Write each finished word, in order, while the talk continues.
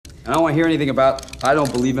And I don't want to hear anything about I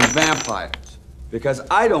don't believe in vampires. Because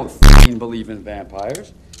I don't f***ing believe in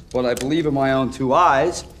vampires, but I believe in my own two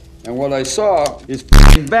eyes, and what I saw is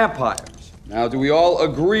f***ing vampires. Now, do we all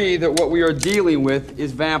agree that what we are dealing with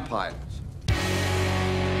is vampires?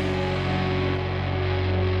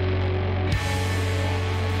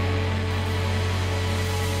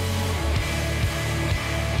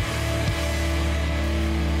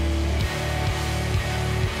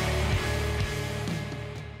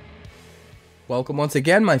 Welcome once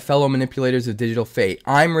again, my fellow manipulators of digital fate.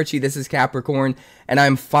 I'm Richie, this is Capricorn, and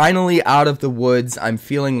I'm finally out of the woods. I'm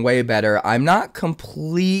feeling way better. I'm not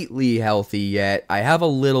completely healthy yet. I have a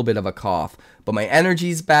little bit of a cough, but my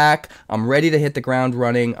energy's back. I'm ready to hit the ground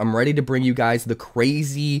running. I'm ready to bring you guys the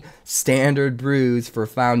crazy standard brews for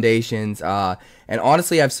foundations. And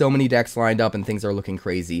honestly, I have so many decks lined up and things are looking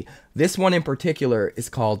crazy. This one in particular is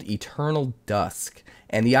called Eternal Dusk.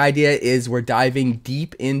 And the idea is we're diving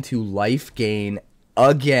deep into Lifegain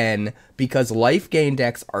again because Lifegain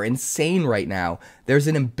decks are insane right now. There's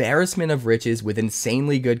an embarrassment of riches with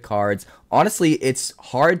insanely good cards. Honestly, it's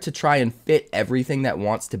hard to try and fit everything that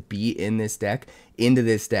wants to be in this deck into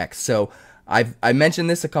this deck. So I mentioned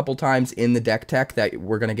this a couple times in the deck tech that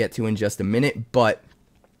we're going to get to in just a minute, but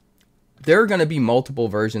there are going to be multiple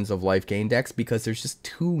versions of Lifegain decks because there's just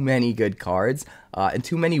too many good cards and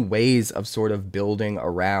too many ways of sort of building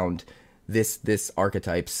around this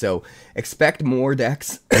archetype. So expect more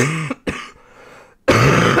decks.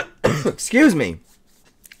 Excuse me.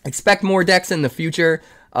 Expect more decks in the future.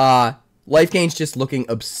 Lifegain's just looking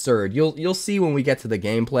absurd. You'll see when we get to the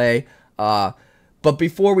gameplay. But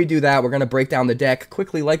before we do that, we're going to break down the deck.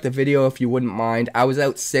 Quickly like the video if you wouldn't mind. I was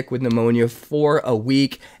out sick with pneumonia for a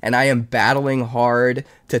week, and I am battling hard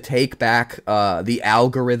to take back the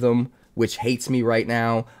algorithm, which hates me right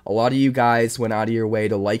now. A lot of you guys went out of your way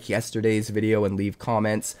to like yesterday's video and leave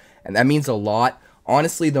comments, and that means a lot.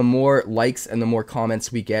 Honestly, the more likes and the more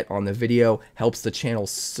comments we get on the video helps the channel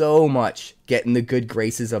so much. Getting the good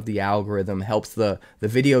graces of the algorithm helps the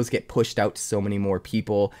videos get pushed out to so many more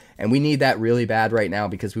people. And we need that really bad right now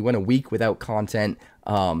because we went a week without content.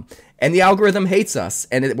 And the algorithm hates us.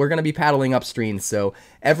 And we're going to be paddling upstream. So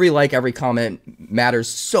every like, every comment matters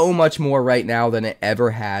so much more right now than it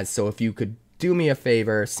ever has. So if you could do me a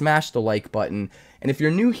favor, smash the like button. And if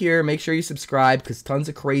you're new here, make sure you subscribe because tons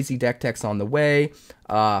of crazy deck techs on the way.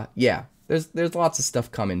 Yeah, there's lots of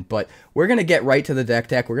stuff coming. But we're going to get right to the deck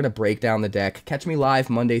tech. We're going to break down the deck. Catch me live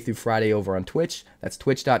Monday through Friday over on Twitch. That's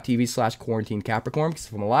twitch.tv/QuarantineCapricorn because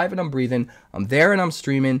if I'm alive and I'm breathing, I'm there and I'm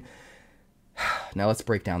streaming. Now let's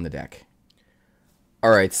break down the deck.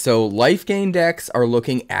 Alright, so Lifegain decks are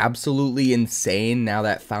looking absolutely insane now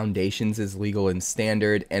that Foundations is legal and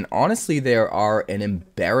standard, and honestly there are an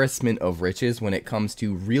embarrassment of riches when it comes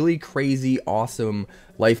to really crazy, awesome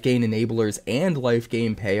Lifegain enablers and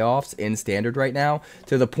Lifegain payoffs in standard right now,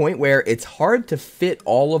 to the point where it's hard to fit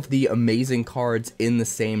all of the amazing cards in the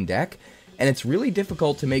same deck, and it's really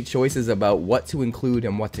difficult to make choices about what to include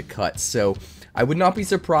and what to cut. So I would not be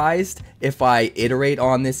surprised if I iterate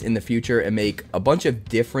on this in the future and make a bunch of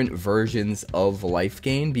different versions of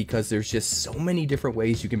Lifegain because there's just so many different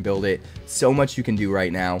ways you can build it, so much you can do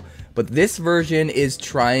right now. But this version is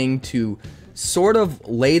trying to sort of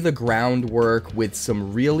lay the groundwork with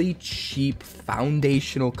some really cheap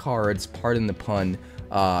foundational cards, pardon the pun,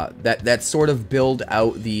 that sort of build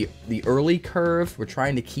out the early curve. We're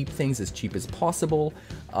trying to keep things as cheap as possible.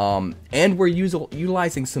 And we're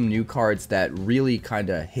utilizing some new cards that really kind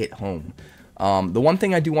of hit home. The one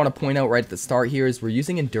thing I do want to point out right at the start here is we're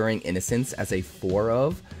using Enduring Innocence as a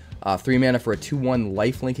 4-of. 3 mana for a 2/1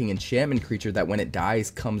 life-linking enchantment creature that when it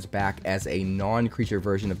dies comes back as a non-creature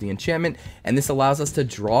version of the enchantment, and this allows us to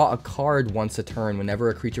draw a card once a turn whenever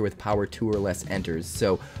a creature with power 2 or less enters.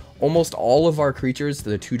 So almost all of our creatures,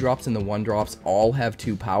 the 2-drops and the 1-drops, all have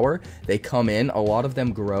 2 power. They come in, a lot of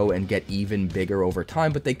them grow and get even bigger over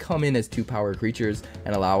time, but they come in as 2-power creatures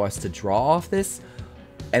and allow us to draw off this.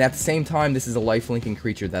 And at the same time, this is a life-linking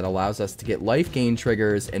creature that allows us to get life gain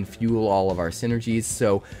triggers and fuel all of our synergies.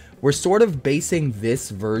 So we're sort of basing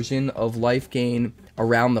this version of Lifegain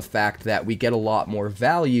around the fact that we get a lot more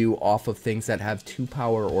value off of things that have 2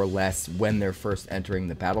 power or less when they're first entering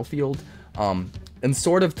the battlefield. And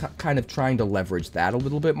sort of kind of trying to leverage that a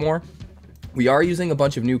little bit more. We are using a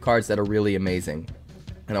bunch of new cards that are really amazing,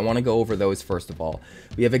 and I want to go over those first of all.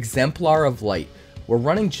 We have Exemplar of Light. We're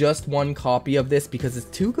running just one copy of this because it's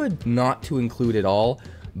too good not to include it all,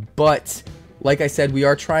 but like I said, we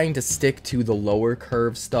are trying to stick to the lower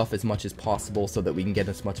curve stuff as much as possible so that we can get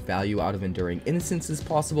as much value out of Enduring Innocence as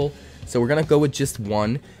possible. So we're going to go with just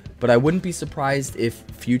one. but I wouldn't be surprised if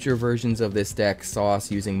future versions of this deck saw us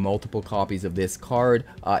using multiple copies of this card.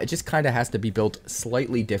 It just kind of has to be built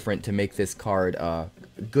slightly different to make this card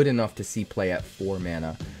good enough to see play at 4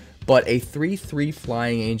 mana. But a 3/3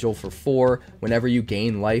 Flying Angel for 4, whenever you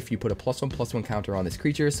gain life, you put a +1/+1 counter on this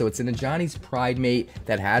creature. So it's an Ajani's Pridemate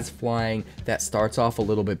that has flying, that starts off a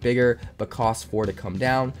little bit bigger, but costs 4 to come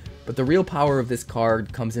down. But the real power of this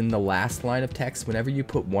card comes in the last line of text. Whenever you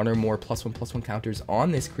put 1 or more +1/+1 counters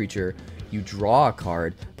on this creature, you draw a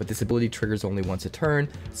card, but this ability triggers only once a turn.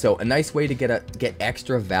 So a nice way to get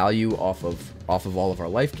extra value off of all of our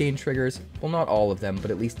life gain triggers. Well, not all of them,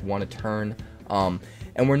 but at least 1 a turn.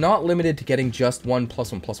 And we're not limited to getting just 1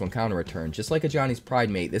 +1/+1 counter a turn. Just like Ajani's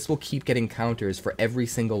Pridemate, this will keep getting counters for every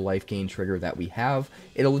single life gain trigger that we have.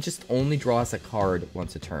 It'll just only draw us a card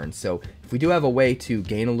once a turn. So if we do have a way to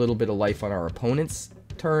gain a little bit of life on our opponent's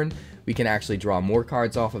turn, we can actually draw more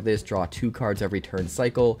cards off of this, draw 2 cards every turn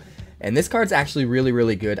cycle. And this card's actually really,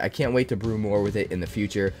 really good. I can't wait to brew more with it in the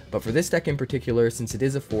future. But for this deck in particular, since it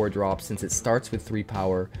is a 4-drop, since it starts with 3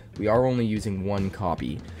 power, we are only using 1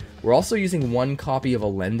 copy. We're also using 1 copy of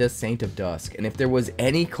Elenda, Saint of Dusk, and if there was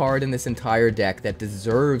any card in this entire deck that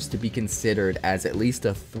deserves to be considered as at least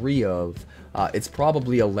a 3 of, it's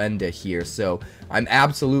probably Elenda here. So I'm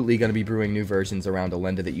absolutely going to be brewing new versions around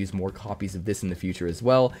Elenda that use more copies of this in the future as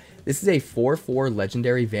well. This is a 4/4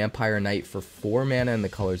 legendary Vampire Knight for 4 mana in the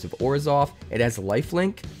colors of Orzhov. It has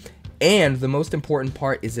lifelink, and the most important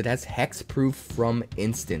part is it has hexproof from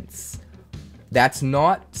instants. That's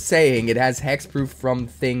not saying it has hexproof from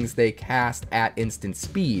things they cast at instant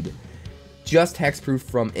speed, just hexproof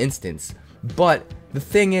from instants. But the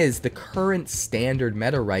thing is, the current standard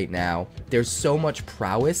meta right now, there's so much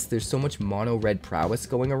prowess, there's so much mono red prowess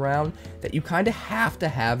going around that you kind of have to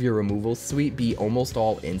have your removal suite be almost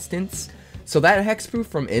all instants. So that hexproof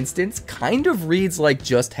from instants kind of reads like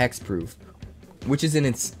just hexproof, which is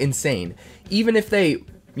insane. Even if they,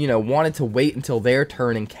 you know, wanted to wait until their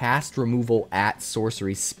turn and cast removal at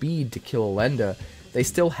sorcery speed to kill Elenda, they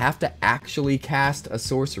still have to actually cast a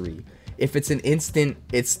sorcery. If it's an instant,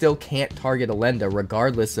 it still can't target Elenda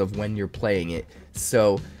regardless of when you're playing it.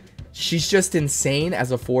 So she's just insane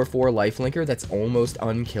as a 4/4 lifelinker that's almost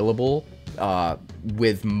unkillable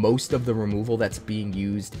with most of the removal that's being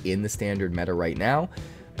used in the standard meta right now.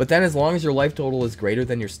 But then as long as your life total is greater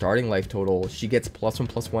than your starting life total, she gets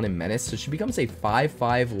 +1/+1 in Menace, so she becomes a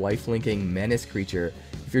 5/5 lifelinking Menace creature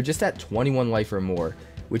if you're just at 21 life or more,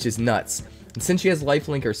 which is nuts. And since she has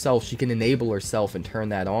lifelink herself, she can enable herself and turn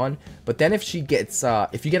that on. But then if she gets,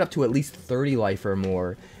 if you get up to at least 30 life or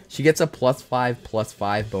more, she gets a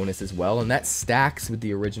 +5/+5 bonus as well, and that stacks with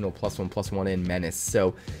the original +1/+1 in Menace.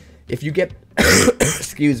 So if you get,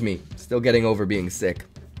 excuse me, still getting over being sick.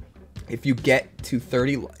 If you get to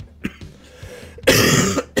 30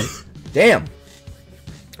 damn.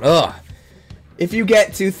 Ugh. If you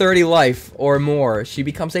get to 30 life or more, she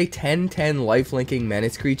becomes a 10/10 lifelinking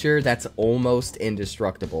Menace creature that's almost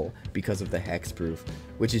indestructible because of the hexproof,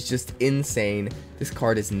 which is just insane. This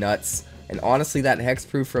card is nuts. And honestly, that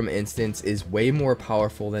hexproof from instants is way more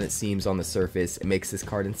powerful than it seems on the surface. It makes this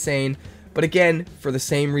card insane. But again, for the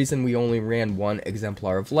same reason we only ran 1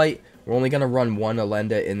 Exemplar of Light, we're only going to run 1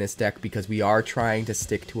 Elenda in this deck because we are trying to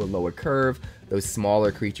stick to a lower curve, those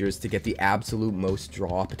smaller creatures, to get the absolute most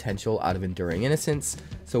draw potential out of Enduring Innocence.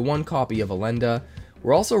 So 1 copy of Elenda.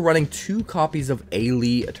 We're also running 2 copies of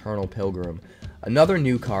Ayli, Eternal Pilgrim. Another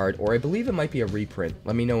new card, or I believe it might be a reprint.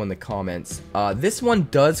 Let me know in the comments. This one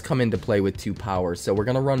does come into play with 2 power, so we're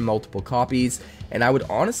going to run multiple copies. And I would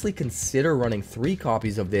honestly consider running 3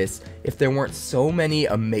 copies of this if there weren't so many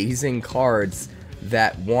amazing cards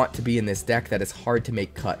that want to be in this deck that it's hard to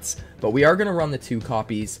make cuts. But we are going to run the 2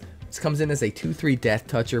 copies. This comes in as a 2/3 Death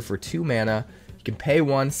Toucher for 2 mana. You can pay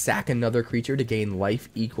 1, sack another creature to gain life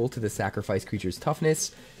equal to the sacrificed creature's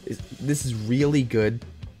toughness. This is really good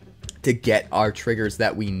to get our triggers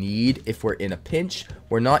that we need if we're in a pinch.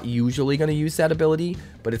 We're not usually going to use that ability,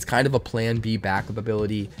 but it's kind of a plan B backup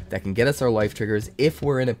ability that can get us our life triggers if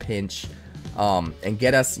we're in a pinch, and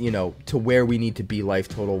get us, you know, to where we need to be life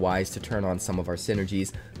total wise to turn on some of our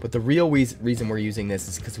synergies. But the real reason we're using this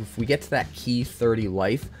is because if we get to that key 30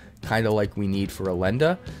 life, kind of like we need for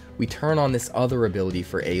Elenda, we turn on this other ability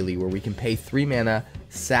for Ayli where we can pay 3 mana,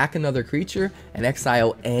 sack another creature, and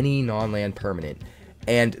exile any non-land permanent.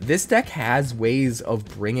 And this deck has ways of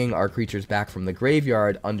bringing our creatures back from the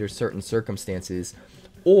graveyard under certain circumstances,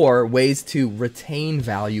 or ways to retain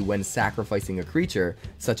value when sacrificing a creature,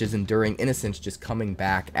 such as Enduring Innocence just coming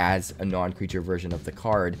back as a non-creature version of the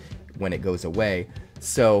card when it goes away.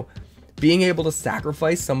 So being able to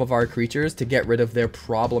sacrifice some of our creatures to get rid of their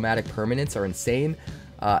problematic permanents are insane.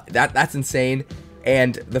 That's insane.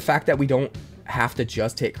 And the fact that we don't have to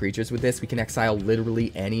just hit creatures with this, we can exile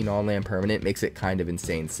literally any non-land permanent, makes it kind of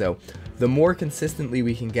insane. So the more consistently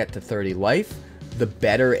we can get to 30 life, the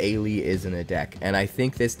better Ayli is in a deck. And I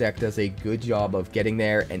think this deck does a good job of getting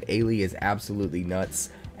there, and Ayli is absolutely nuts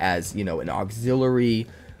as, you know, an auxiliary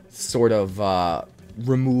sort of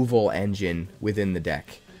removal engine within the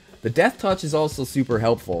deck. The Death Touch is also super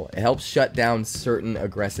helpful. It helps shut down certain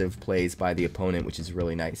aggressive plays by the opponent, which is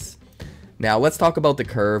really nice. Now, let's talk about the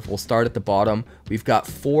curve. We'll start at the bottom. We've got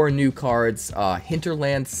 4 new cards.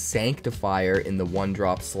 Hinterland Sanctifier in the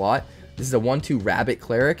 1-drop slot. This is a 1/2 Rabbit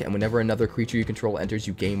Cleric, and whenever another creature you control enters,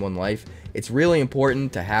 you gain 1 life. It's really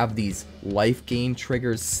important to have these life gain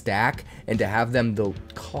triggers stack, and to have them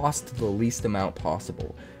cost the least amount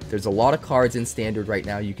possible. There's a lot of cards in Standard right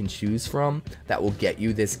now you can choose from that will get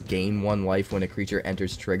you this gain 1 life when a creature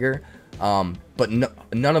enters trigger. But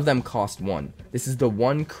none of them cost 1. This is the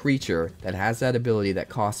one creature that has that ability that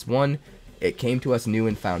costs 1. It came to us new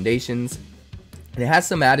in Foundations. And it has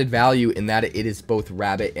some added value in that it is both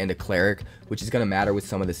Rabbit and a Cleric, which is going to matter with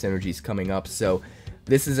some of the synergies coming up. So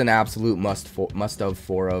this is an absolute must-of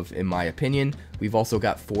 4-of, in my opinion. We've also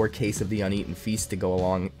got 4 Case of the Uneaten Feast to go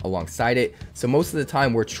alongside it. So most of the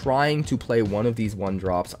time, we're trying to play one of these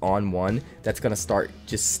 1-drops on 1. That's going to start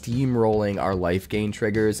just steamrolling our life gain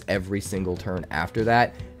triggers every single turn after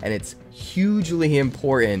that. And it's hugely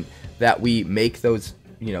important that we make those,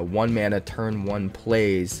 you know, 1 mana turn 1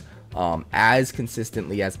 plays as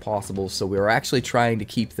consistently as possible. So we're actually trying to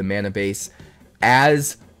keep the mana base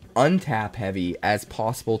as untap heavy as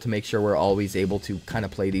possible to make sure we're always able to kind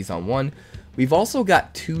of play these on 1. We've also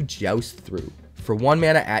got 2 Joust Through for 1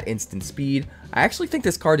 mana at instant speed. I actually think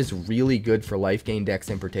this card is really good for life gain decks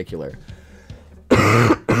in particular.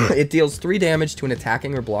 It deals 3 damage to an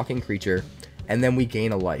attacking or blocking creature, and then we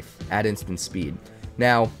gain a life at instant speed.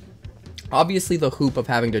 Now, obviously the hoop of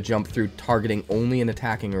having to jump through targeting only an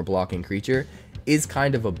attacking or blocking creature is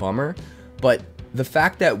kind of a bummer, but the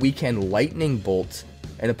fact that we can lightning bolt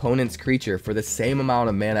an opponent's creature for the same amount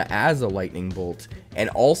of mana as a lightning bolt and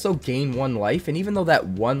also gain 1 life, and even though that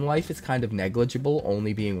 1 life is kind of negligible,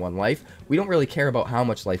 only being 1 life, we don't really care about how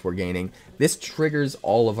much life we're gaining. This triggers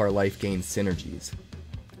all of our life gain synergies.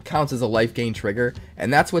 Counts as a life gain trigger,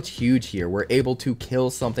 and that's what's huge here. We're able to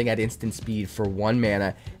kill something at instant speed for 1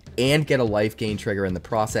 mana and get a life gain trigger in the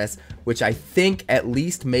process, which I think at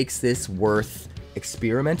least makes this worth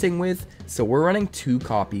experimenting with. So we're running 2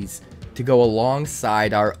 copies to go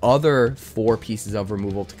alongside our other 4 pieces of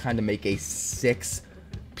removal to kind of make a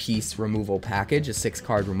 6-piece removal package, a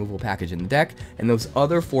 6-card removal package in the deck. And those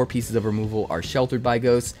other 4 pieces of removal are Sheltered by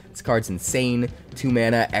Ghosts. This card's insane. 2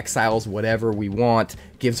 mana, exiles whatever we want,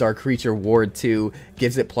 gives our creature ward 2,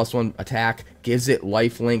 gives it +1 attack, gives it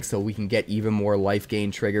lifelink so we can get even more life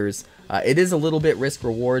gain triggers. It is a little bit risk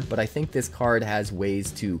reward, but I think this card has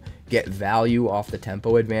ways to get value off the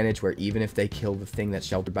tempo advantage, where even if they kill the thing that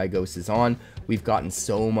Sheltered by Ghosts is on, we've gotten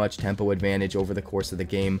so much tempo advantage over the course of the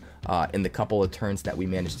game in the couple of turns that we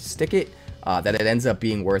managed to stick it, that it ends up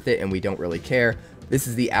being worth it and we don't really care. This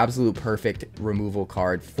is the absolute perfect removal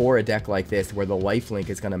card for a deck like this, where the lifelink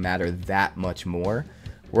is going to matter that much more.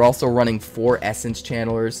 We're also running 4 Essence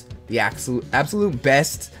Channelers, the absolute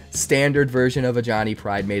best standard version of Ajani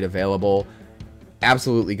Pridemate available.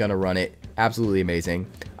 Absolutely gonna run it. Absolutely amazing.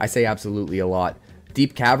 I say absolutely a lot.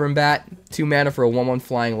 Deep-Cavern Bat, 2 mana for a 1/1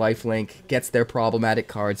 flying lifelink, gets their problematic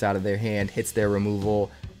cards out of their hand, hits their removal.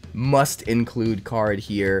 Must include card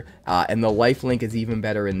here, and the lifelink is even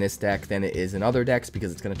better in this deck than it is in other decks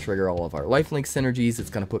because it's going to trigger all of our lifelink synergies. It's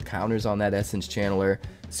going to put counters on that Essence Channeler.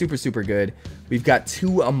 Super good. We've got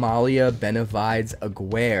 2 Amalia, Benavides,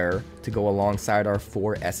 Aguirre to go alongside our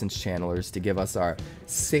 4 Essence Channelers to give us our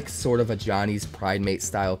 6 sort of Ajani's Pridemate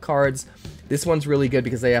style cards. This one's really good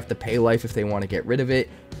because they have to pay life if they want to get rid of it,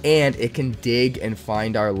 and it can dig and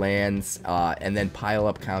find our lands and then pile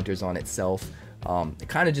up counters on itself. It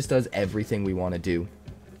kind of just does everything we want to do.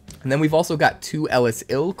 And then we've also got 2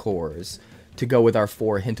 il-Kors to go with our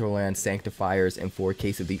 4 Hinterland Sanctifiers and 4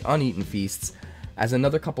 Case of the Uneaten Feasts as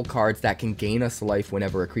another couple cards that can gain us life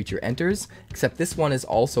whenever a creature enters, except this one is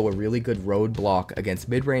also a really good roadblock against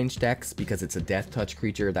mid-range decks because it's a death touch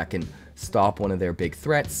creature that can stop one of their big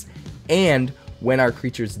threats, and when our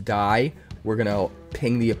creatures die, we're going to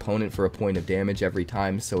ping the opponent for a point of damage every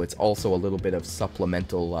time, so it's also a little bit of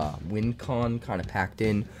supplemental win con kind of packed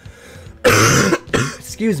in.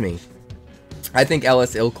 Excuse me. I think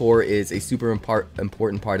il-Kor is a super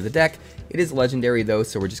important part of the deck. It is legendary though,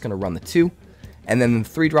 so we're just going to run the 2. And then the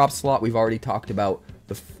 3-drop slot we've already talked about.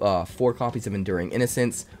 the 4 copies of Enduring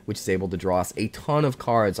Innocence, which is able to draw us a ton of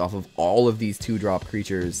cards off of all of these 2-drop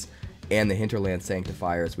creatures, and the Hinterland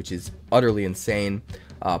Sanctifiers, which is utterly insane.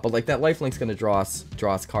 But like that Lifelink's going to draw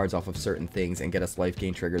us cards off of certain things and get us life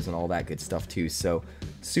gain triggers and all that good stuff too. So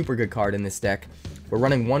super good card in this deck. We're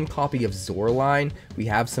running 1 copy of Zoraline. We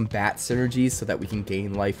have some bat synergies so that we can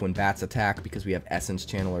gain life when bats attack because we have Essence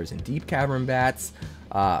Channelers and Deep-Cavern Bats.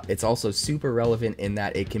 It's also super relevant in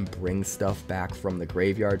that it can bring stuff back from the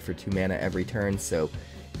graveyard for 2 mana every turn. So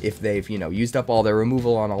if they've, used up all their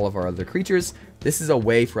removal on all of our other creatures, this is a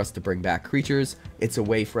way for us to bring back creatures. It's a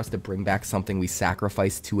way for us to bring back something we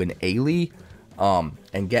sacrificed to an Ayli,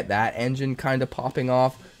 and get that engine kind of popping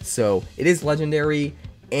off. So it is legendary,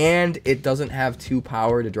 and it doesn't have 2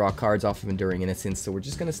 power to draw cards off of Enduring Innocence, so we're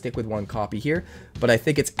just going to stick with 1 copy here. But I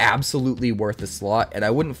think it's absolutely worth the slot, and I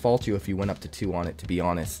wouldn't fault you if you went up to 2 on it, to be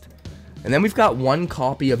honest. And then we've got 1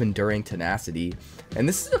 copy of Enduring Tenacity, and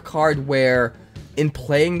this is a card where, in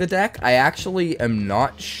playing the deck, I actually am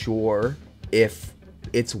not sure if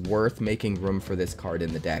it's worth making room for this card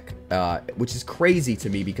in the deck, which is crazy to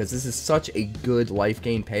me because this is such a good life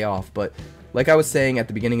gain payoff. But like I was saying at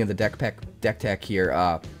the beginning of the deck tech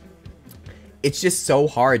here, it's just so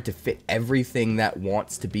hard to fit everything that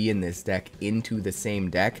wants to be in this deck into the same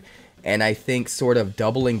deck. And I think sort of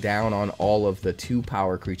doubling down on all of the 2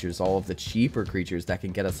 power creatures, all of the cheaper creatures that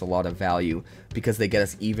can get us a lot of value because they get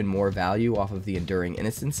us even more value off of the Enduring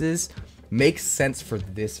Innocences, makes sense for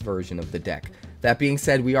this version of the deck. That being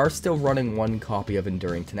said, we are still running 1 copy of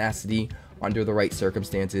Enduring Tenacity. Under the right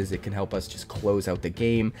circumstances, it can help us just close out the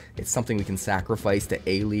game. It's something we can sacrifice to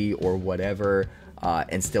Ayli or whatever,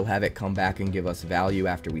 and still have it come back and give us value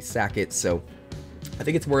after we sack it. So I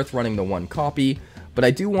think it's worth running the 1 copy. But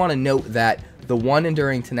I do want to note that the 1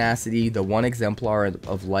 Enduring Tenacity, the 1 Exemplar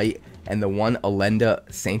of Light, and the 1 Elenda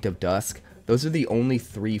Saint of Dusk, those are the only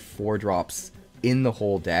 3 4-drops in the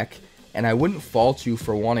whole deck. And I wouldn't fault you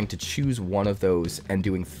for wanting to choose one of those and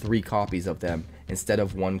doing 3 copies of them instead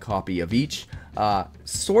of 1 copy of each.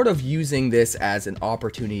 Sort of using this as an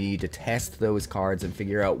opportunity to test those cards and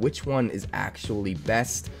figure out which one is actually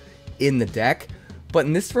best in the deck. But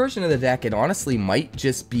in this version of the deck, it honestly might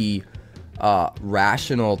just be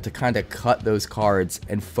rational to kind of cut those cards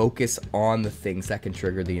and focus on the things that can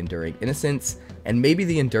trigger the Enduring Innocence. And maybe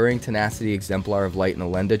the Enduring Tenacity, Exemplar of Light, and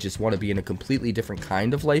Elenda just want to be in a completely different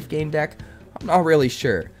kind of life gain deck. I'm not really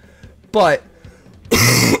sure. But,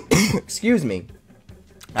 excuse me,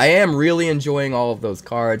 I am really enjoying all of those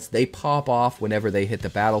cards. They pop off whenever they hit the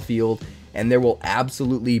battlefield, and there will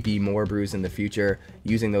absolutely be more brews in the future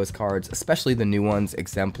using those cards, especially the new ones,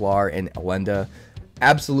 Exemplar and Elenda.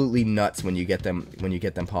 Absolutely nuts when you get them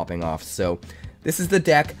popping off. So this is the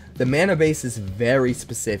deck. The mana base is very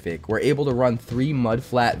specific. We're able to run 3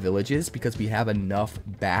 Mudflat Villages because we have enough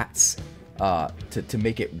bats to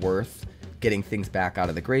make it worth getting things back out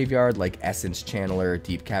of the graveyard, like Essence Channeler,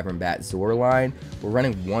 Deep-Cavern Bat, Zoraline. We're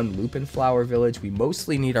running 1 Lupinflower Village. We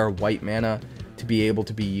mostly need our white mana to be able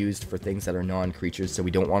to be used for things that are non-creatures, so we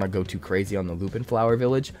don't want to go too crazy on the Lupinflower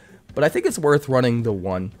Village. But I think it's worth running the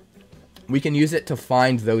 1. We can use it to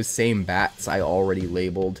find those same bats I already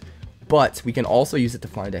labeled, but we can also use it to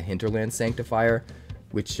find a Hinterland Sanctifier,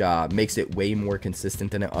 which makes it way more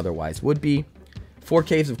consistent than it otherwise would be. 4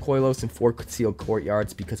 Caves of Koilos and 4 Concealed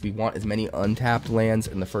Courtyards because we want as many untapped lands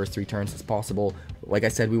in the first 3 turns as possible. Like I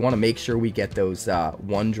said, we want to make sure we get those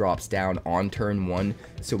 1-drops down on turn 1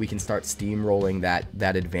 so we can start steamrolling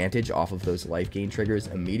that advantage off of those life gain triggers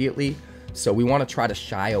immediately. So we want to try to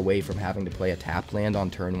shy away from having to play a tapped land on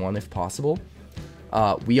turn 1 if possible.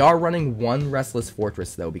 We are running 1 Restless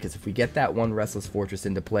Fortress though, because if we get that 1 Restless Fortress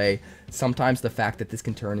into play, sometimes the fact that this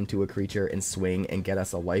can turn into a creature and swing and get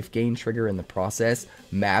us a life gain trigger in the process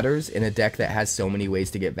matters in a deck that has so many ways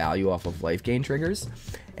to get value off of life gain triggers.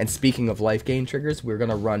 And speaking of life gain triggers, we're going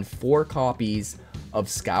to run 4 copies of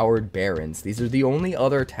Scoured Barrens. These are the only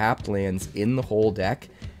other tapped lands in the whole deck.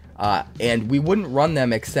 And we wouldn't run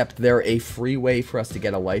them except they're a free way for us to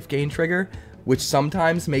get a life gain trigger, which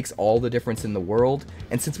sometimes makes all the difference in the world.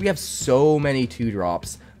 And since we have so many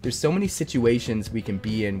 2-drops, there's so many situations we can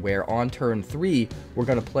be in where on turn 3, we're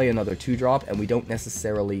going to play another 2-drop and we don't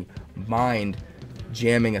necessarily mind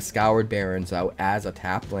jamming a Scoured Barrens out as a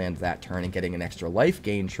tap land that turn and getting an extra life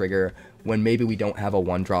gain trigger when maybe we don't have a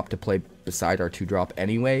 1-drop to play beside our 2-drop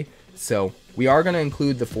anyway. So we are going to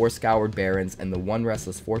include the 4 Scoured Barrens and the 1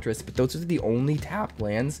 Restless Fortress, but those are the only tapped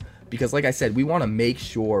lands because, like I said, we want to make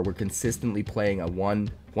sure we're consistently playing a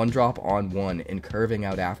 1-drop on 1 and curving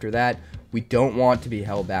out after that. We don't want to be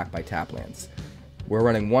held back by tap lands. We're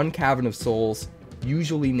running 1 Cavern of Souls,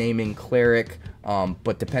 usually naming Cleric,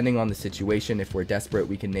 but depending on the situation, if we're desperate,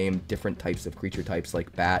 we can name different types of creature types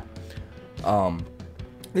like Bat.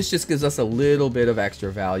 This just gives us a little bit of extra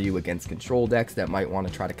value against control decks that might want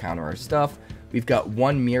to try to counter our stuff. We've got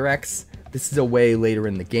 1 Mirrex. This is a way later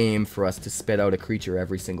in the game for us to spit out a creature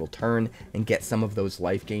every single turn and get some of those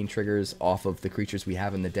life gain triggers off of the creatures we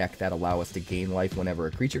have in the deck that allow us to gain life whenever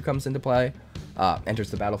a creature comes into play, enters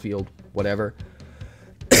the battlefield, whatever.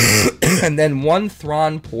 And then 1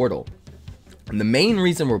 Thran Portal. And the main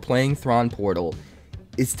reason we're playing Thran Portal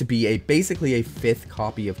is to be basically a 5th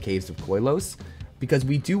copy of Caves of Koilos, because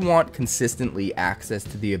we do want consistently access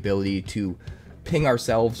to the ability to ping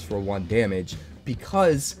ourselves for 1 damage,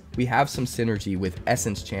 because we have some synergy with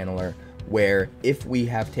Essence Channeler, where if we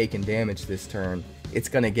have taken damage this turn, it's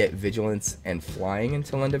going to get Vigilance and Flying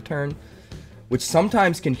until end of turn, which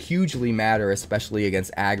sometimes can hugely matter, especially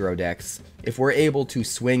against aggro decks. If we're able to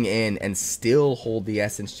swing in and still hold the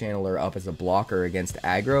Essence Channeler up as a blocker against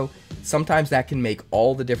aggro, sometimes that can make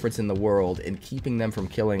all the difference in the world in keeping them from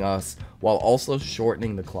killing us, while also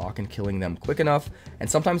shortening the clock and killing them quick enough. And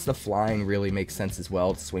sometimes the flying really makes sense as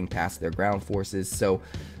well to swing past their ground forces. So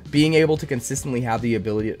being able to consistently have the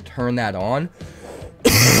ability to turn that on,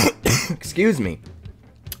 excuse me,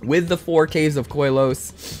 with the 4 Caves of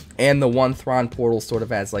Koilos and the 1 Thran Portal sort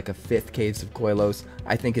of as like a 5th Caves of Koilos,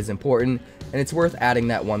 I think is important, and it's worth adding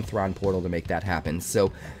that 1 Thran Portal to make that happen.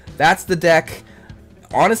 So that's the deck.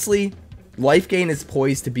 Honestly, Lifegain is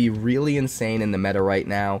poised to be really insane in the meta right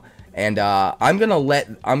now, and I'm gonna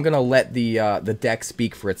let the deck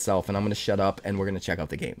speak for itself, and I'm gonna shut up and we're gonna check out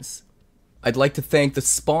the games. I'd like to thank the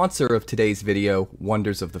sponsor of today's video,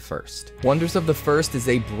 Wonders of the First. Wonders of the First is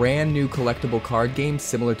a brand new collectible card game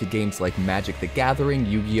similar to games like Magic the Gathering,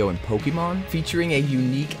 Yu-Gi-Oh! And Pokemon, featuring a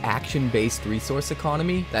unique action-based resource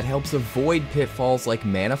economy that helps avoid pitfalls like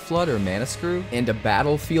Mana Flood or Mana Screw, and a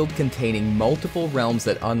battlefield containing multiple realms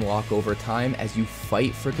that unlock over time as you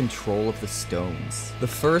fight for control of the stones. The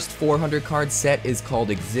first 400 card set is called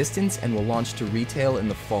Existence and will launch to retail in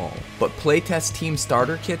the fall, but playtest team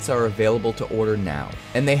starter kits are available to order now.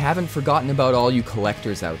 And they haven't forgotten about all you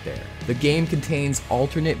collectors out there. The game contains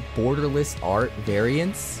alternate borderless art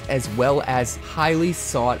variants, as well as highly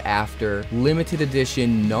sought after limited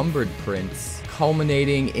edition numbered prints,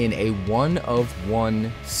 culminating in a 1-of-1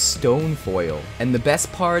 stone foil. And the best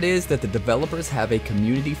part is that the developers have a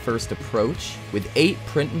community first approach, with 8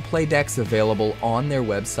 print and play decks available on their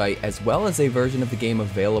website, as well as a version of the game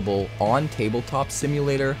available on Tabletop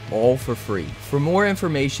Simulator, all for free. For more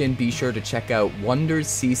information, be sure to check out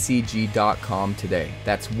wondersccg.com today.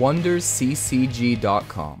 That's wondersccg.com.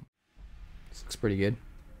 This looks pretty good.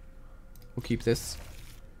 We'll keep this.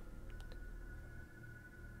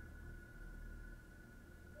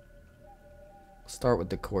 Start with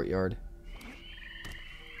the courtyard.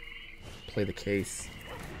 Play the case.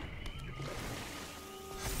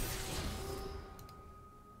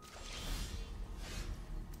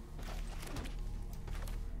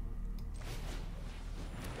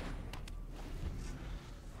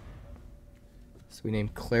 So we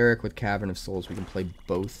named Cleric with Cavern of Souls. We can play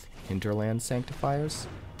both Hinterland Sanctifiers,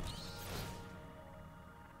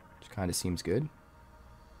 which kind of seems good.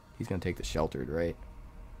 He's gonna take the Sheltered, right?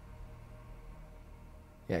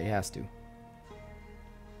 Yeah, he has to.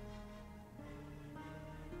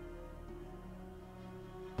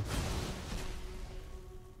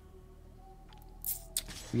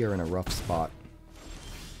 We are in a rough spot.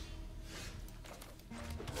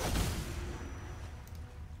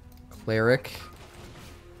 Cleric.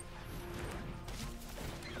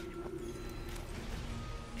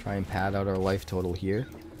 Try and pad out our life total here.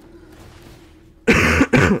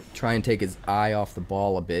 Try and take his eye off the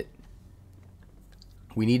ball a bit.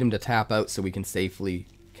 We need him to tap out so we can safely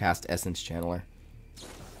cast Essence Channeler.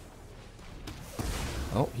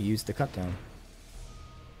 Oh, he used the cut down.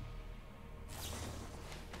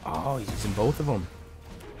 Oh, he's using both of them.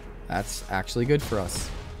 That's actually good for us.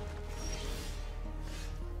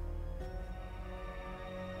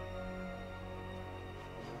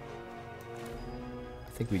 I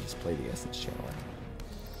think we just play the Essence Channeler.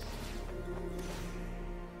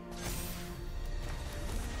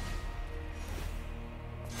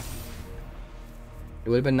 It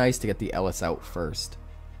would have been nice to get the Ellis out first,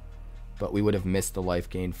 but we would have missed the life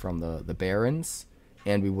gain from the Barrens,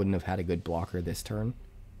 and we wouldn't have had a good blocker this turn.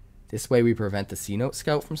 This way we prevent the C-Note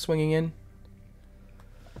Scout from swinging in.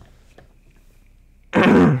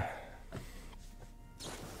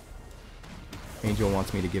 Angel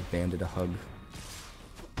wants me to give Bandit a hug.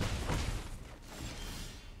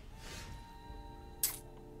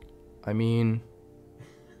 I mean,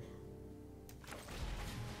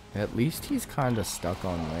 At least he's kind of stuck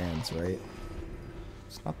on lands, right?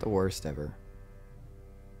 It's not the worst ever.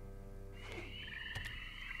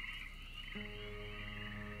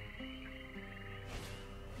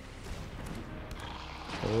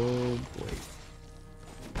 Oh boy.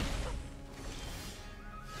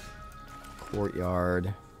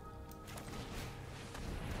 Courtyard.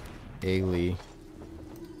 Ayli.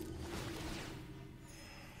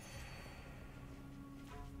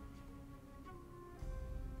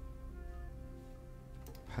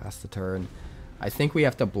 Pass the turn. I think we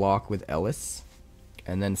have to block with Ellis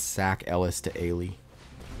and then sack Ellis to Ayli.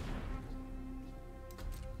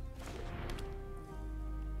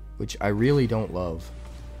 Which I really don't love.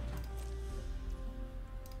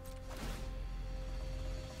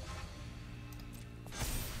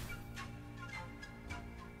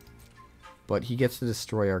 But he gets to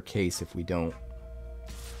destroy our case if we don't.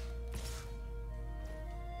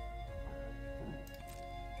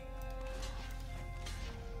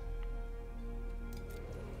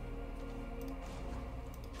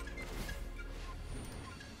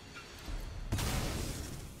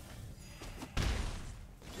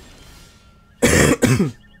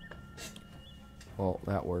 Well,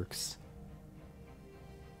 that works.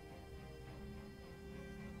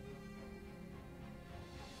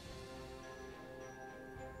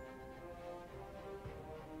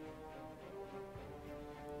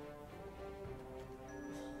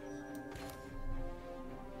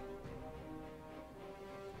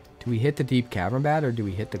 Do we hit the Deep-Cavern Bat or do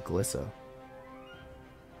we hit the Glissa?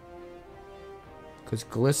 Because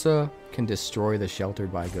Glissa can destroy the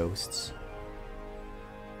Sheltered by Ghosts.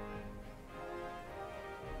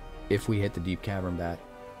 If we hit the Deep-Cavern Bat.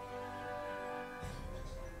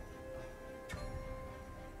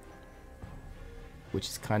 Which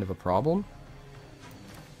is kind of a problem.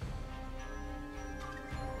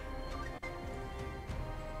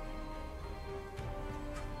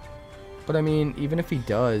 But I mean, even if he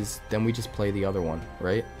does, then we just play the other one,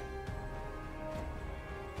 right?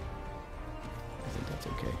 I think that's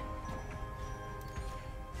okay.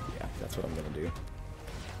 Yeah, that's what I'm gonna do.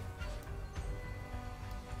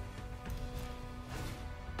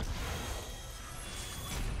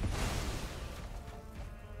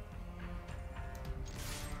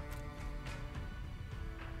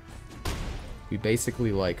 We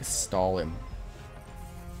basically, like, stall him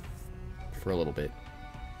for a little bit.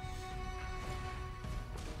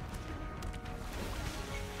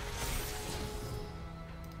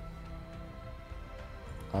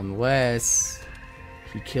 Unless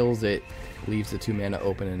he kills it, leaves the 2 mana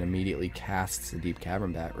open, and immediately casts the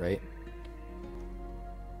Deep-Cavern Bat, right?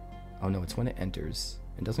 Oh no, it's when it enters.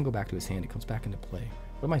 It doesn't go back to his hand, it comes back into play.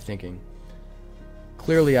 What am I thinking?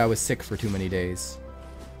 Clearly I was sick for too many days.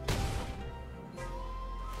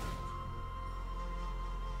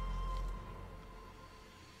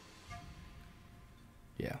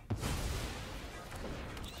 Yeah.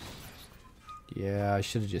 Yeah, I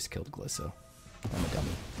should have just killed Glissa. I'm a dummy.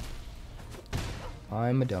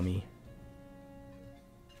 I'm a dummy.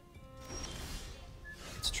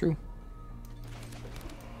 It's true.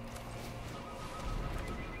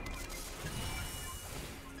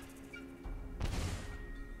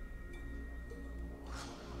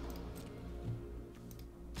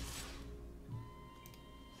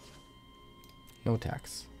 No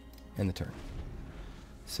attacks. End the turn.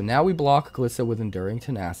 So now we block Glissa with Enduring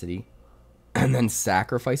Tenacity. And then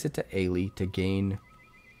sacrifice it to Ayli to gain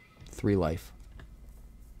 3 life.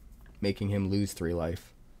 Making him lose 3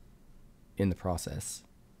 life in the process.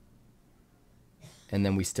 And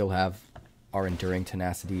then we still have our Enduring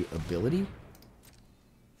Tenacity ability.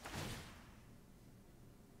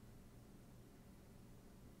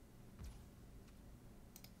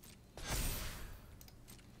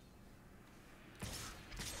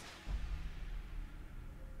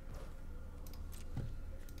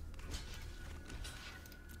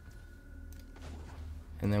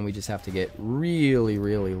 And then we just have to get really,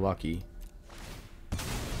 really lucky.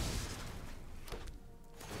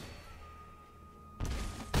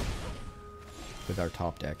 With our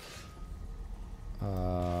top deck.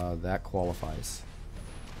 That qualifies.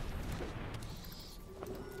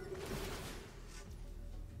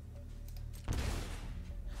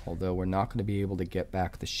 Although we're not going to be able to get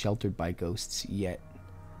back the Sheltered by Ghosts yet.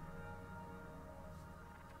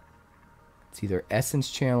 It's either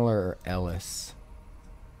Essence Channeler or Ellis.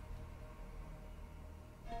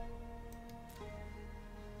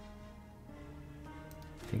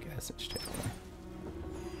 I think Essence Channeler.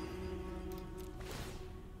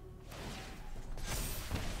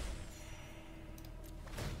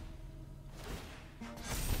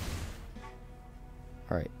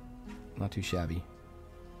 Alright. Not too shabby.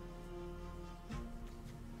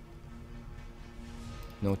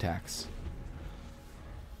 No attacks.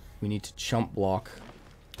 We need to chump block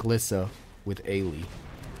Glissa with Ayli.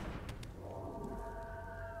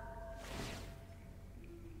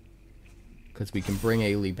 Because we can bring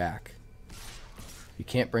Ayli back. We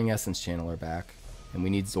can't bring Essence Channeler back. And we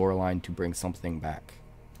need Zoraline to bring something back.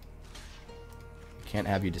 We can't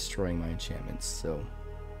have you destroying my enchantments, so...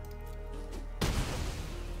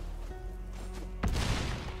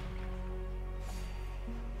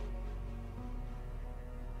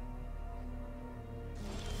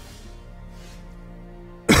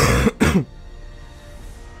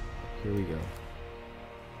 Here we go.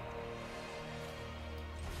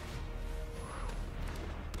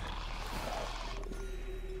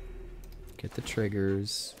 Get the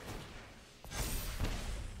triggers.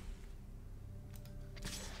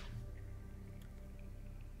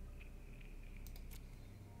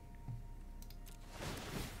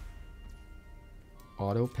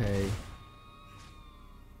 Auto pay.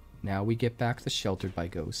 Now we get back the Sheltered by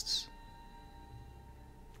Ghosts,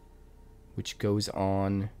 which goes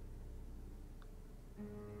on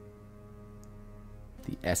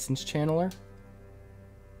the Essence Channeler.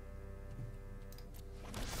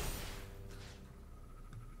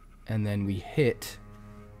 And then we hit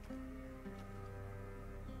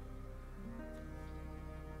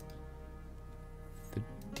the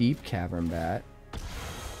Deep-Cavern Bat,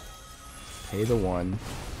 pay the 1,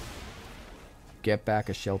 get back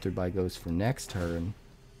a Sheltered by Ghost for next turn.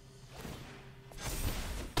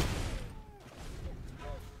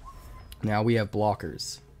 Now we have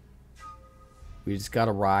blockers. We just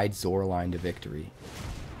gotta ride Zoraline to victory.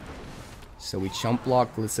 So we chump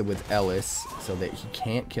block Glissa with Ellis so that he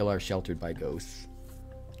can't kill our Sheltered by Ghosts.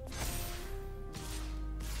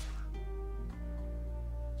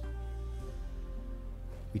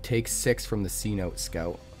 We take 6 from the C-Note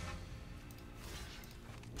Scout.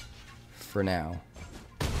 For now.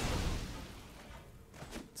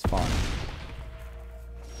 It's fine.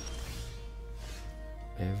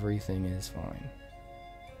 Everything is fine.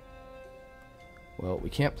 Well, we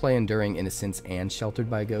can't play Enduring Innocence and Sheltered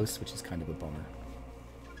by Ghosts, which is kind of a bummer.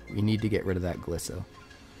 We need to get rid of that Glissa.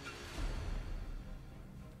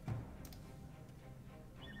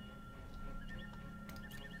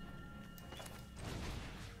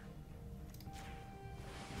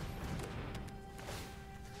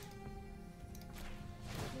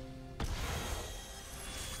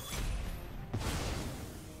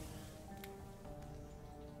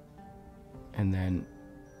 And then...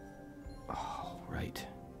 Right.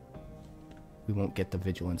 We won't get the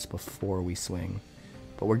Vigilance before we swing.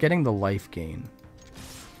 But we're getting the life gain.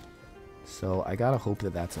 So I gotta hope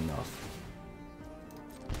that that's enough.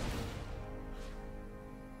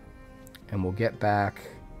 And we'll get back...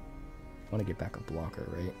 I want to get back a blocker,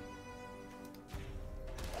 right?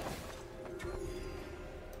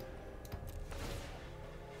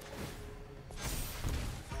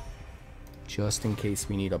 Just in case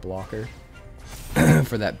we need a blocker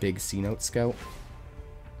for that big C-Note Scout.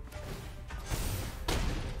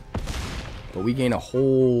 But we gain a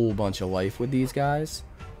whole bunch of life with these guys.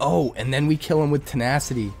 Oh, and then we kill him with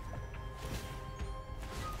Tenacity.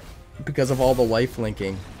 Because of all the life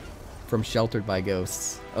linking from Sheltered by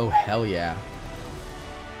Ghosts. Oh, hell yeah.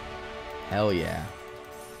 Hell yeah.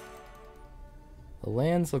 The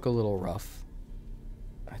lands look a little rough.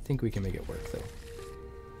 I think we can make it work, though.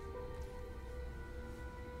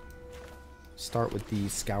 Start with the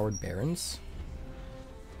Scoured Barrens.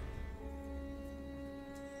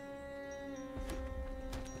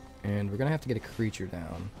 And we're gonna have to get a creature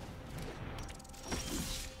down.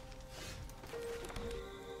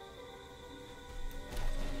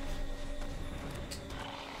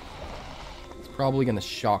 It's probably gonna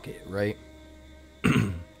shock it, right?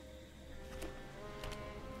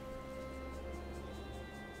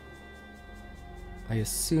 I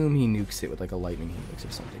assume he nukes it with like a lightning helix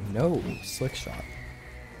or something. No, slick shot.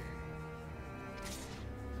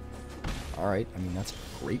 Alright, I mean that's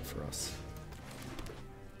great for us.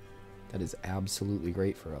 That is absolutely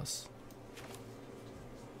great for us.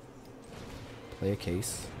 Play a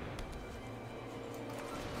case.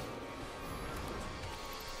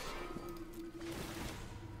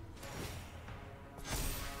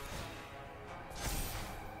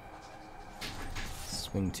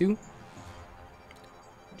 Swing 2.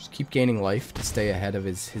 Just keep gaining life to stay ahead of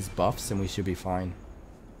his buffs and we should be fine.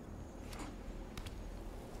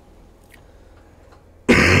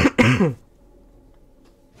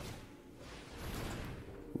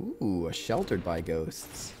 Ooh, a Sheltered by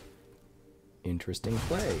Ghosts. Interesting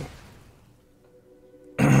play.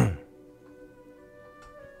 I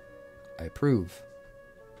approve.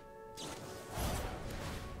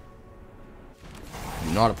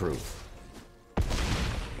 Do not approve.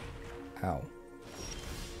 Ow.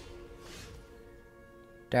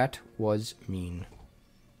 That was mean.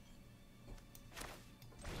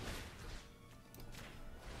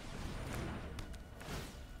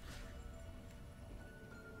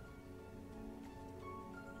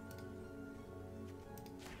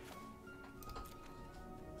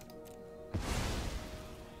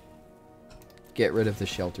 Get rid of the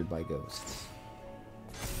Sheltered by Ghosts.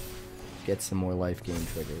 Get some more life gain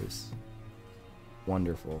triggers.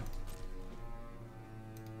 Wonderful.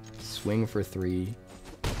 Swing for 3.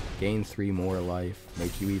 Gain 3 more life.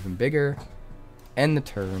 Make you even bigger. End the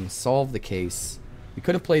turn. Solve the case. We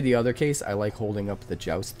could have played the other case. I like holding up the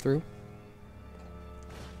Joust Through.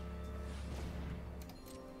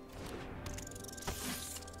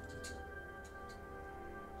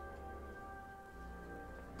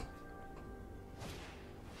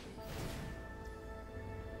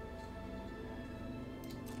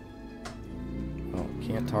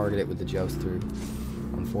 Target it with the Joust Through,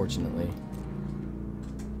 unfortunately.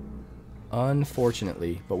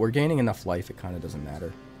 Unfortunately, but we're gaining enough life, it kind of doesn't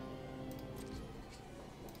matter.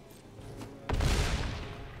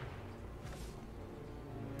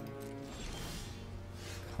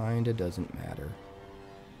 Kinda doesn't matter.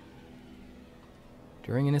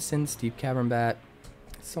 Enduring Innocence, Deep-Cavern Bat,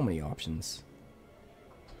 so many options.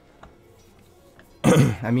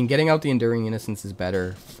 I mean, getting out the Enduring Innocence is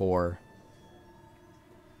better for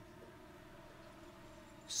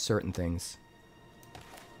certain things.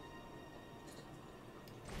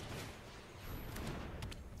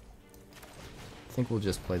 I think we'll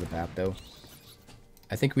just play the bat, though.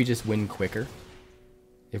 I think we just win quicker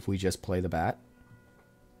if we just play the bat.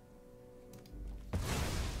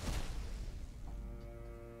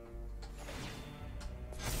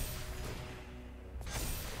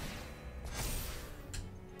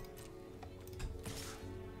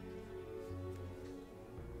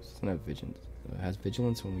 Doesn't have vigilance. It has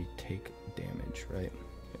vigilance when we take damage, right?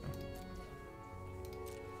 Yeah.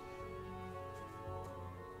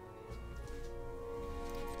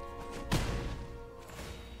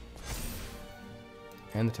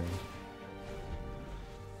 And the turn.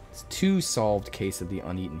 It's 2 solved case of the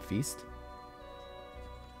Uneaten Feast.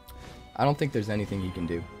 I don't think there's anything he can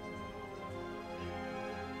do.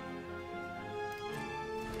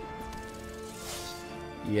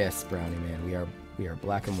 Yes, Brownie Man, we are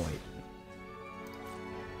black and white.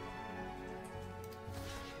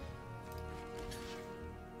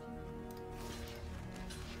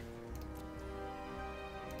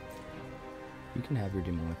 You can have your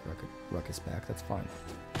Demonic Ruckus back, that's fine.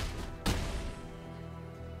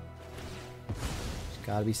 Just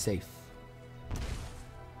gotta be safe.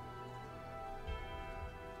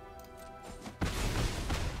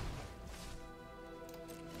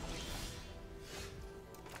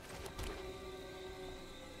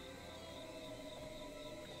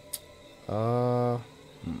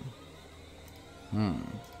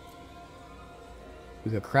 We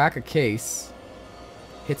could crack a case.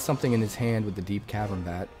 Hit something in his hand with the Deep-Cavern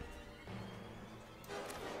Bat.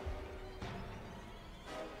 I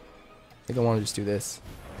think I want to just do this.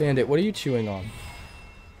 Bandit, what are you chewing on?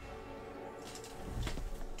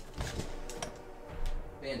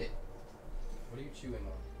 Bandit, what are you chewing on?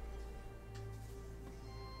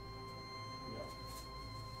 No.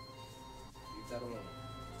 Leave that alone.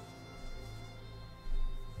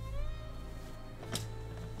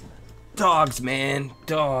 Dogs, man.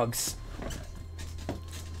 Dogs.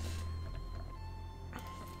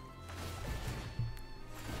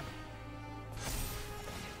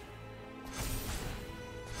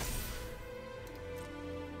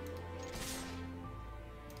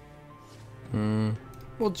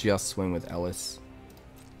 We'll just swing with Ellis.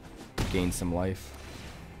 Gain some life.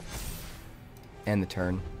 End the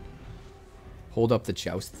turn. Hold up the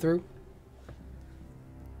Joust Through.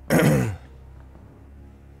 I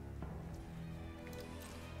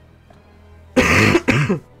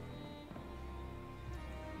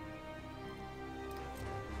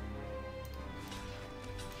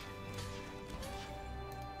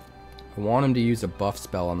want him to use a buff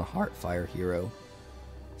spell on the Heartfire hero,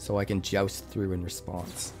 so I can Joust Through in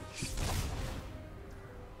response.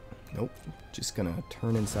 Nope. Just gonna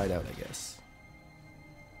turn inside out, I guess.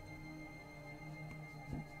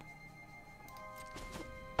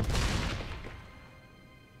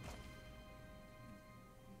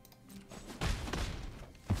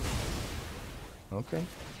 Okay.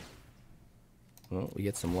 Well, we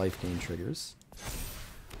get some life gain triggers.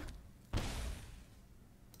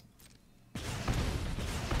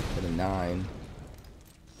 Get a 9.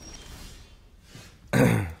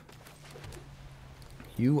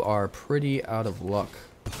 You are pretty out of luck,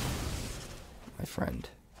 my friend.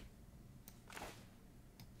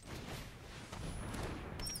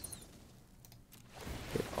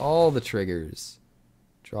 Hit all the triggers.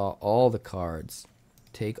 Draw all the cards.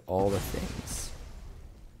 Take all the things.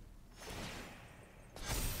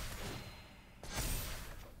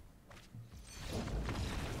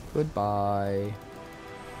 Goodbye.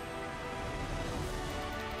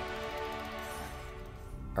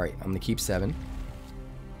 Alright, I'm gonna keep 7.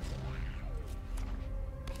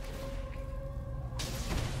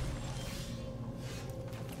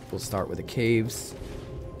 We'll start with the caves.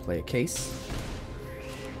 Play a case.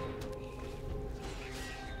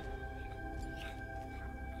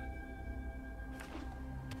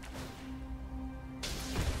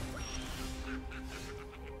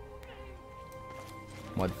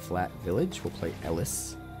 Mudflat Village. We'll play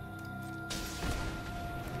Ellis.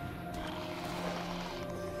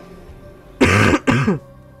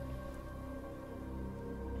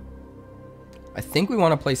 I think we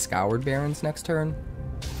want to play Scoured Barrens next turn,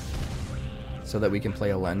 so that we can play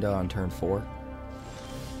Elenda on turn 4.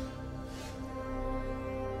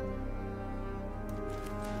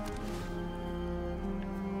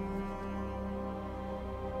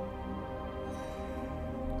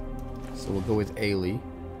 So we'll go with Ayli.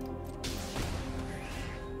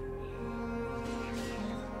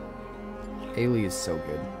 Ayli is so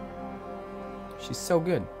good. She's so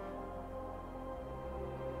good.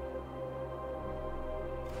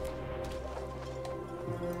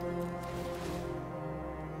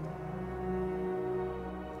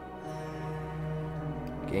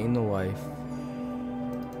 Gain the life.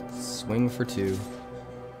 Swing for 2.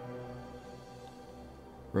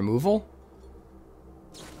 Removal?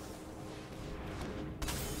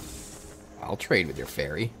 I'll trade with your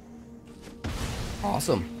fairy.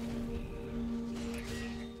 Awesome.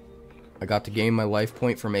 I got to gain my life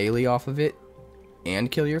point from Ayli off of it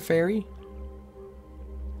and kill your fairy?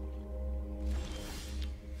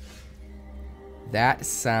 That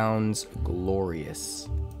sounds glorious.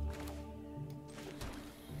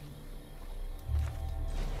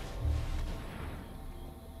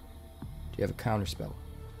 Do you have a counterspell?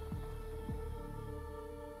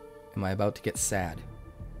 Am I about to get sad?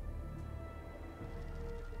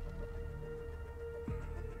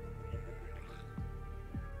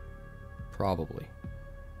 Probably.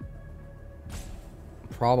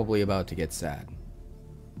 Probably about to get sad.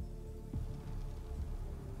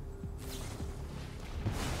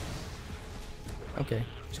 Okay,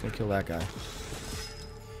 just gonna kill that guy.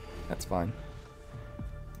 That's fine.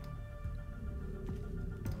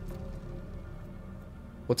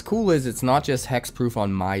 What's cool is it's not just hexproof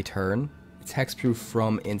on my turn, it's hexproof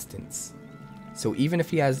from instance. So even if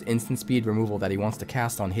he has instant speed removal that he wants to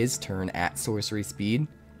cast on his turn at sorcery speed,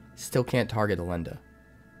 still can't target Elenda.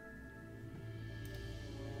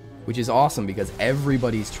 Which is awesome because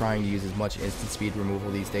everybody's trying to use as much instant speed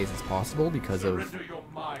removal these days as possible because of,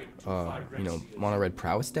 you know, mono red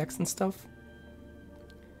prowess decks and stuff.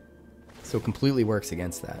 So it completely works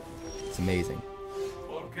against that. It's amazing.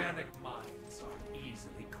 Organic minds are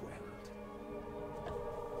easily quelled.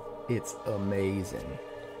 It's amazing.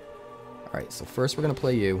 Alright, so first we're going to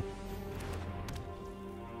play you.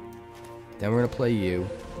 Then we're going to play you.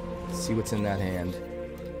 See what's in that hand.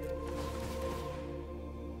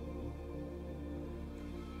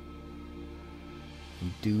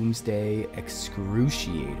 Doomsday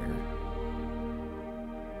Excruciator.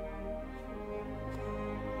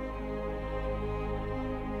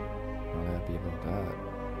 Not happy about that.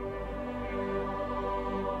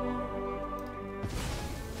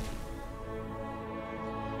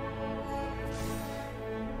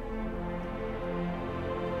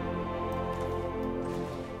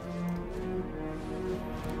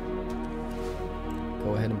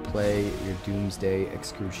 Go ahead and play your Doomsday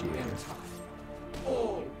Excruciator.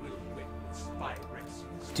 All will witness my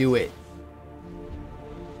rescue. Do it.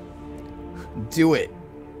 Do it.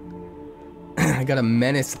 I got a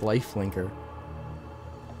Menace Lifelinker.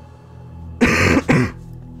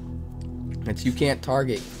 That you can't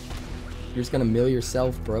target. You're just gonna mill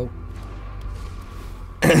yourself, bro.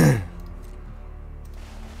 You're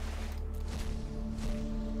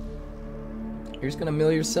just gonna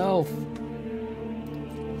mill yourself.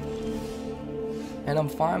 And I'm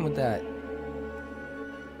fine with that.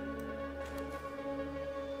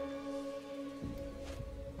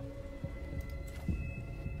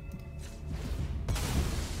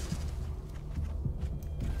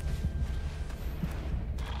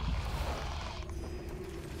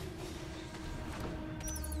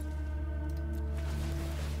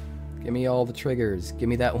 Give me all the triggers. Give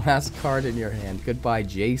me that last card in your hand. Goodbye,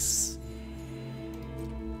 Jace.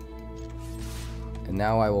 And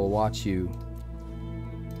now I will watch you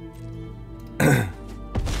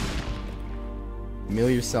mill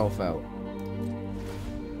yourself out.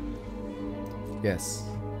 Yes.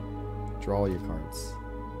 Draw all your cards.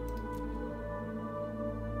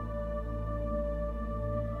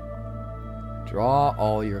 Draw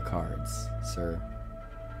all your cards, sir.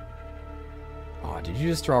 Oh, did you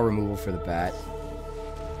just draw removal for the bat?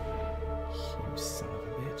 You son of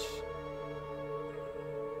a bitch.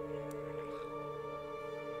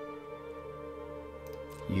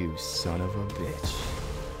 You son of a bitch.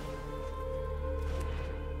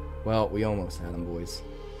 Well, we almost had him, boys.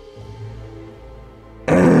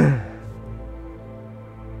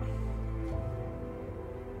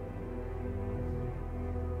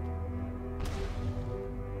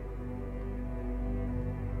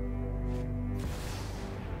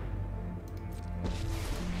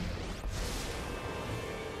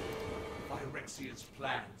 𝐒𝐿's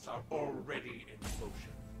plans are already in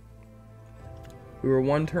motion. We were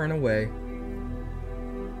one turn away.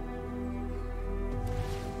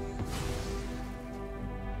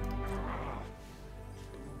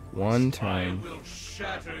 One turn. I will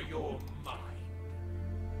shatter your mind.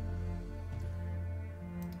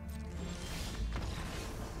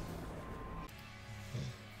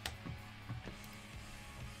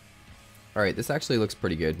 Alright, this actually looks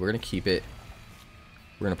pretty good. We're going to keep it.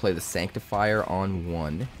 We're going to play the Sanctifier on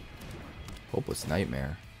 1. Hopeless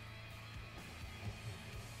Nightmare.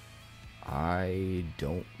 I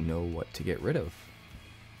don't know what to get rid of.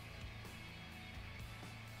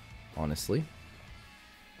 Honestly.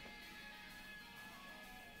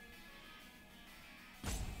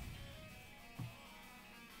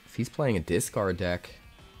 If he's playing a discard deck,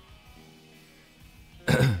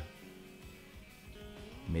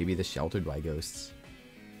 maybe the Sheltered by Ghosts.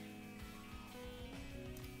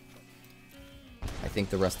 I think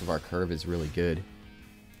the rest of our curve is really good.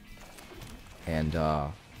 And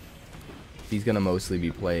if he's going to mostly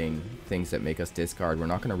be playing things that make us discard, we're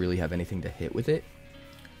not going to really have anything to hit with it.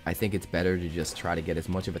 I think it's better to just try to get as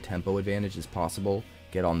much of a tempo advantage as possible.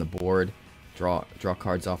 Get on the board. Draw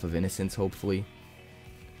cards off of Innocence, hopefully.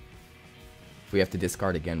 If we have to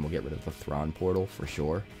discard again, we'll get rid of the Thran Portal for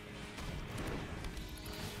sure.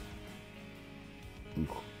 Ooh.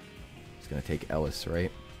 He's going to take Ellis,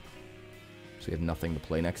 right? So we have nothing to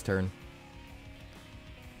play next turn.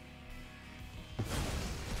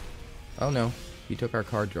 Oh no, he took our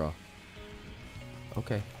card draw.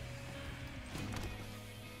 Okay.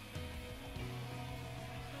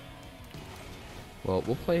 Well,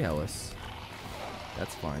 we'll play Ellis.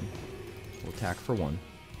 That's fine. We'll attack for 1.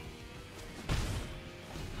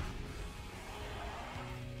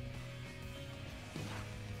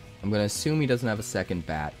 I'm going to assume he doesn't have a second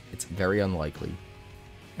bat. It's very unlikely.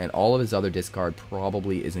 And all of his other discard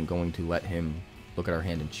probably isn't going to let him look at our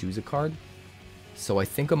hand and choose a card. So I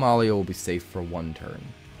think Amalia will be safe for 1 turn.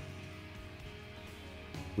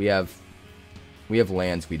 We have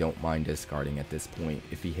lands we don't mind discarding at this point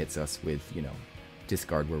if he hits us with, you know,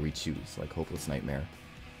 discard where we choose, like Hopeless Nightmare.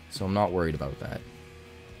 So I'm not worried about that.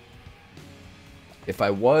 If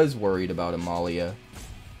I was worried about Amalia,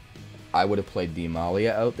 I would have played the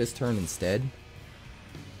Amalia out this turn instead.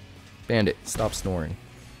 Bandit, stop snoring.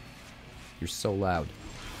 You're so loud.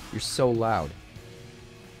 You're so loud.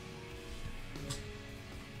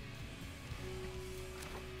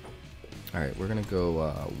 Alright, we're going to go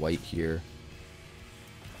white here.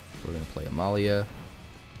 We're going to play Amalia.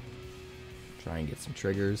 Try and get some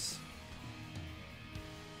triggers.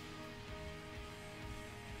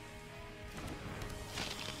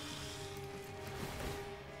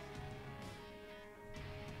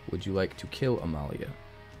 Would you like to kill Amalia?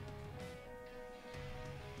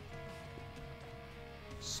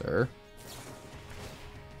 Sir?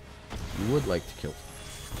 You would like to kill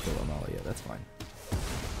Amalia, that's fine.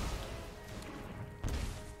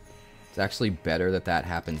 It's actually better that that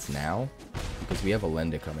happens now, because we have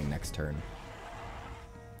Elenda coming next turn.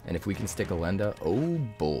 And if we can stick Elenda, oh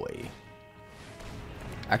boy.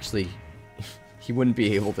 Actually, he wouldn't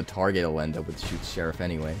be able to target Elenda with Shoot Sheriff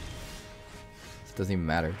anyway. It doesn't even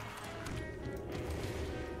matter.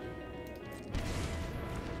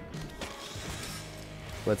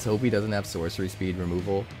 Let's hope he doesn't have sorcery speed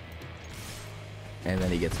removal. And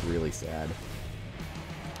then he gets really sad.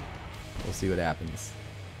 We'll see what happens.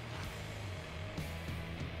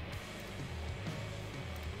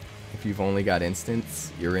 If you've only got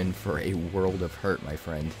instants, you're in for a world of hurt, my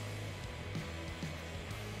friend.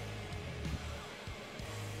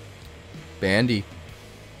 Bandy.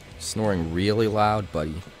 Snoring really loud,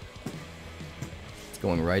 buddy. It's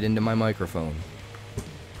going right into my microphone.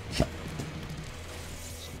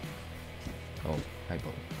 Oh,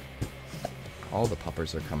 Typo. All the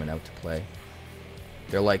puppers are coming out to play.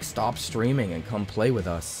 They're like, stop streaming and come play with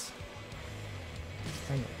us.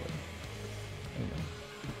 I know, buddy. I know.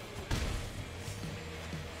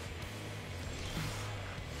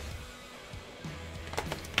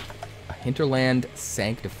 A Hinterland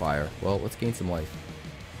Sanctifier. Well, let's gain some life.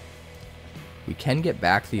 We can get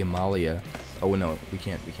back the Amalia. Oh no, we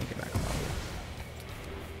can't get back Amalia.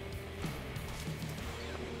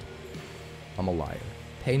 I'm a liar.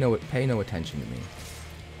 Pay no attention to me.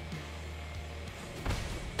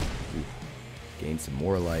 Ooh. Gain some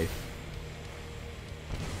more life.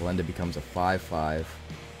 Elenda becomes a 5/5.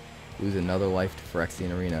 Lose another life to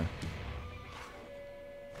Phyrexian Arena.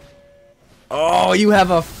 Oh, you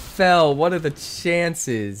have a Fel. What are the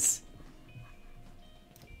chances?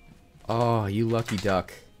 Oh, you lucky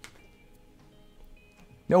duck.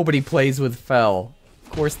 Nobody plays with Fel.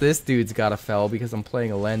 Of course, this dude's got a Fel because I'm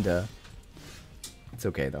playing Elenda. It's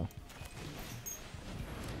okay, though.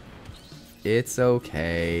 It's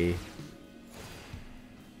okay.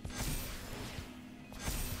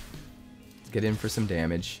 Let's get in for some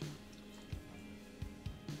damage.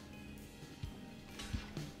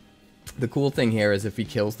 The cool thing here is if he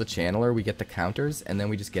kills the Channeler, we get the counters, and then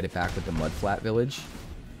we just get it back with the Mudflat Village.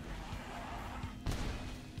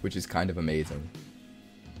 Which is kind of amazing.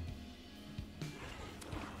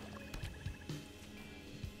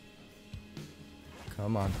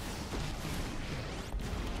 Come on.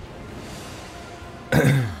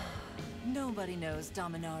 Nobody knows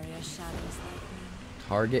Dominaria shadows like me.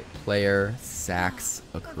 Target player sacks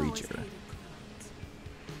a creature.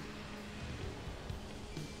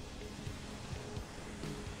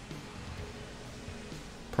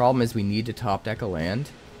 Problem is we need to top deck a land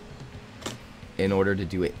in order to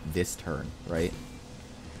do it this turn, right?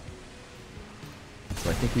 So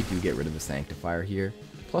I think we do get rid of the Sanctifier here.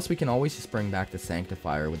 Plus, we can always just bring back the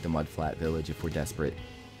Sanctifier with the Mudflat Village if we're desperate.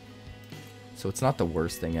 So it's not the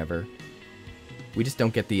worst thing ever. We just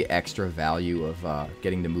don't get the extra value of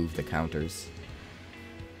getting to move the counters.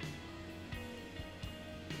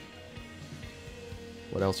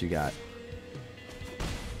 What else you got?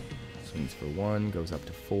 Swings for 1, goes up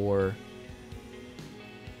to 4.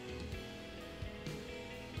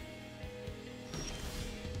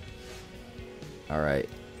 Alright.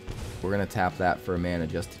 We're going to tap that for a mana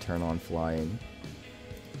just to turn on flying.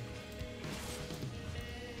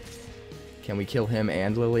 Can we kill him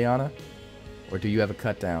and Liliana? Or do you have a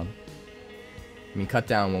cut down? I mean, cut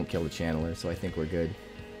down won't kill the Channeler, so I think we're good.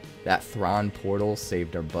 That Thran Portal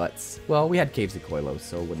saved our butts. Well, we had Caves of Koilos,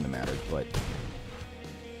 so it wouldn't have mattered, but...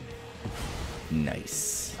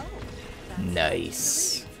 Nice.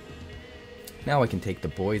 Nice. Now I can take the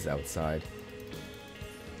boys outside.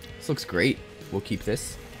 This looks great. We'll keep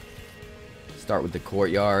this. Start with the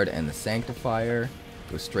Courtyard and the Sanctifier.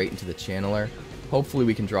 Go straight into the Channeler. Hopefully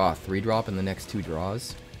we can draw a 3-drop in the next 2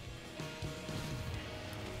 draws.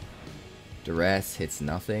 Duress hits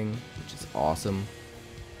nothing, which is awesome.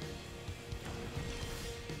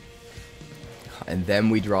 And then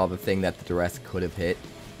we draw the thing that the Duress could have hit.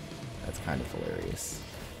 That's kind of hilarious.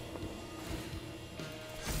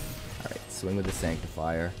 Alright, swing with the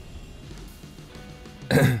Sanctifier.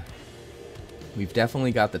 We've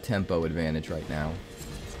definitely got the tempo advantage right now.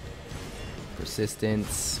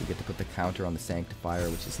 Persistence. We get to put the counter on the Sanctifier,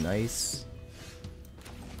 which is nice.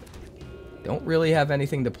 Don't really have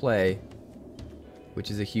anything to play, which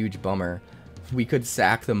is a huge bummer. We could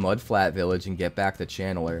sack the Mudflat Village and get back the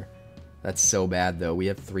Channeler. That's so bad, though. We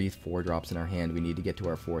have 3 4-drops in our hand. We need to get to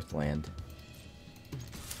our 4th land.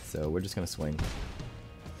 So we're just going to swing.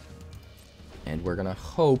 And we're going to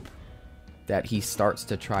hope that he starts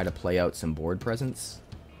to try to play out some board presence.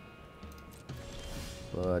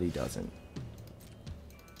 But he doesn't.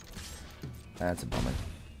 That's a bummer.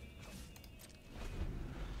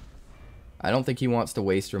 I don't think he wants to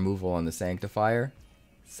waste removal on the Sanctifier.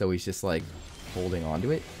 So he's just like holding on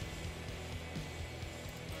to it.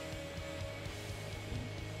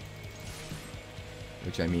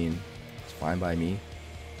 Which, I mean, it's fine by me.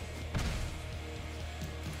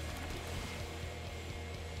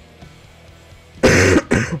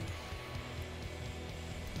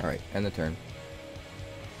 Alright, end the turn.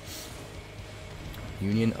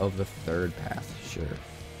 Union of the Third Path, sure.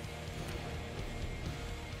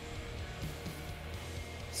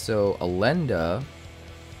 So, Elenda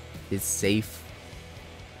is safe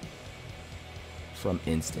from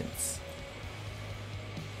instants.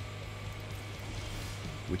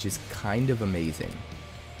 Which is kind of amazing.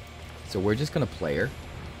 So we're just going to play her.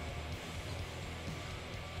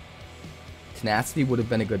 Tenacity would have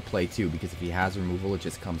been a good play too, because if he has removal, it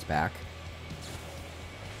just comes back.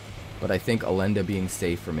 but I think Elenda being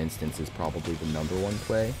safe from instants is probably the #1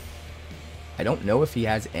 play. I don't know if he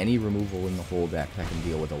has any removal in the whole deck that can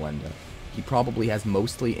deal with Elenda. He probably has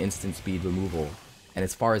mostly instant speed removal, and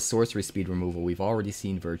as far as sorcery speed removal, we've already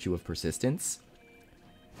seen Virtue of Persistence.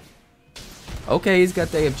 Okay, he's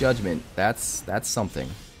got Day of Judgment. That's something.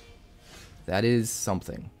 That is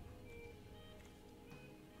something.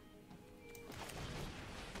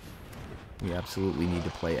 We absolutely need to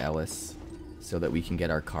play Ellis so that we can get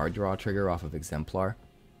our card draw trigger off of Exemplar.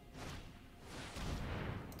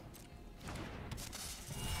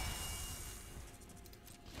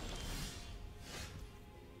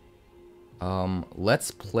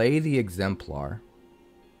 Let's play the Exemplar.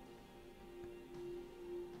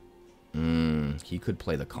 He could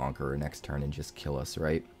play the Conqueror next turn and just kill us,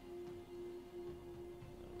 right?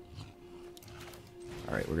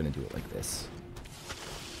 Alright, we're gonna do it like this.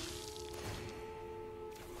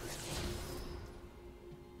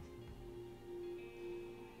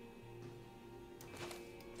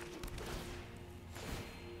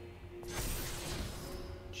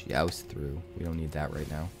 Joust Through. We don't need that right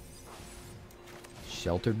now.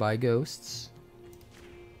 Sheltered by Ghosts.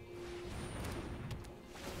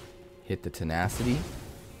 Hit the Tenacity.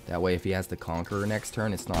 That way if he has the Conqueror next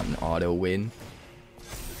turn, it's not an auto win.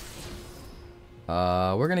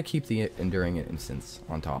 We're going to keep the Enduring Innocence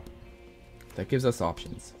on top. That gives us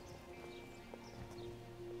options.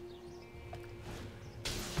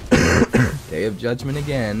 Day of Judgment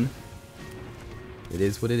again. It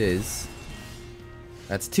is what it is.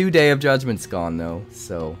 That's 2 Day of Judgments gone though,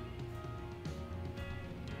 so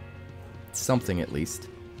something at least.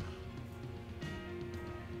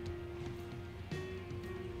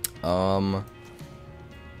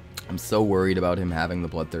 I'm so worried about him having the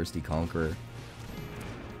Bloodthirsty Conqueror.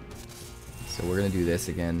 So we're gonna do this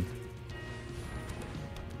again.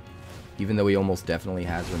 Even though he almost definitely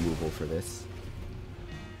has removal for this.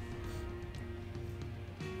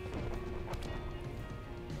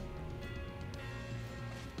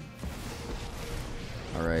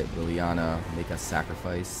 Alright, Liliana, make a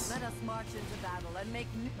sacrifice. Let us march into battle and make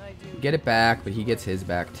I do. Get it back, but he gets his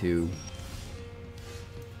back too.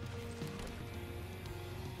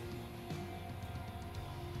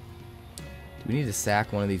 Do we need to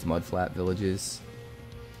sack one of these Mudflat villages?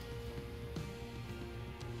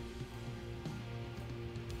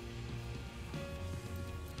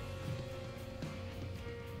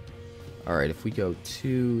 Alright, if we go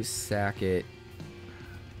 2, sack it.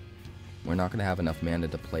 We're not going to have enough mana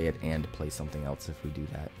to play it and play something else if we do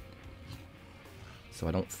that. So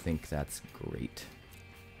I don't think that's great.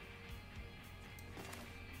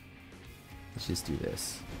 Let's just do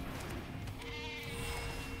this.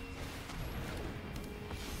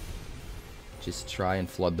 Just try and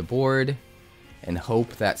flood the board and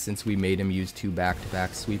hope that since we made him use 2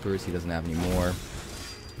 back-to-back sweepers, he doesn't have any more.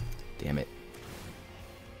 Damn it.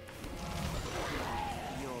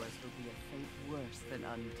 Yours will be a fate worse than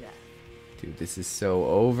undeath. Dude, this is so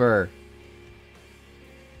over.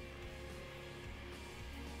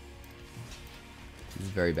 This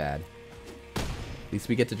is very bad. At least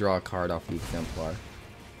we get to draw a card off the Exemplar.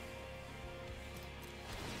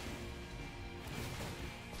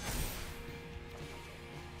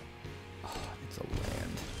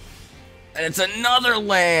 And it's another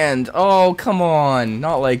land! Oh, come on!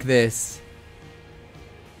 Not like this.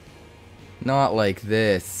 Not like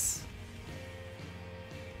this.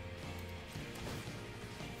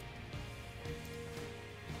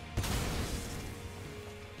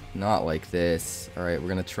 Not like this. Alright, we're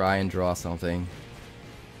gonna try and draw something.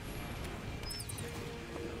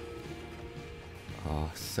 Oh,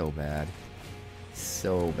 so bad.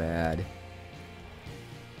 So bad.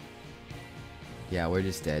 Yeah, we're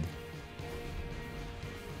just dead.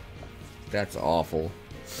 That's awful.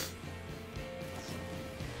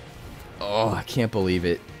 Oh, I can't believe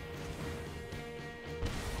it.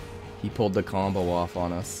 He pulled the combo off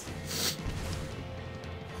on us.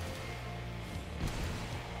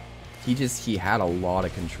 He had a lot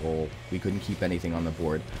of control. We couldn't keep anything on the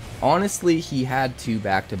board. Honestly, he had 2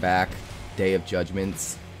 back-to-back Day of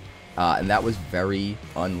Judgments, and that was very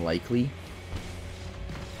unlikely.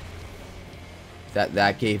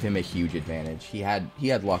 That gave him a huge advantage. He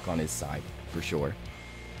had luck on his side, for sure.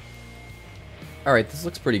 Alright, this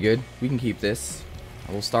looks pretty good. We can keep this.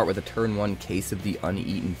 We'll start with a turn 1 Case of the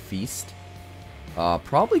Uneaten Feast.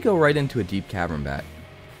 Probably go right into a Deep-Cavern Bat.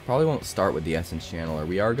 Probably won't start with the Essence Channeler.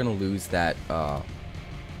 We are going to lose that,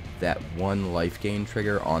 that 1 life gain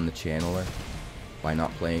trigger on the Channeler by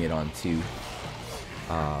not playing it on 2.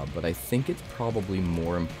 But I think it's probably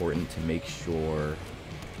more important to make sure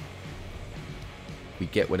we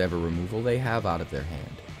get whatever removal they have out of their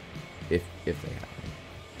hand. if they have any.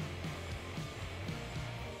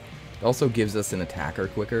 It also gives us an attacker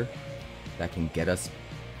quicker that can get us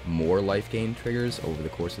more life gain triggers over the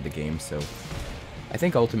course of the game, so I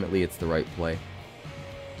think ultimately it's the right play.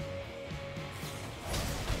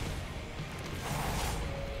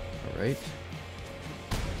 Alright.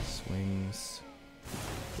 Swings.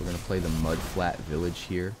 We're going to play the Mudflat Village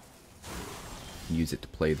here. Use it to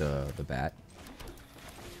play the bat.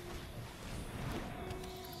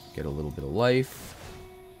 Get a little bit of life.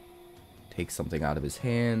 Take something out of his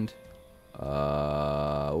hand.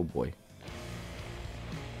 Oh boy.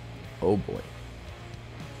 Oh boy.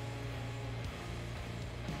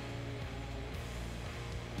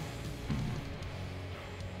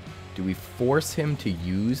 Do we force him to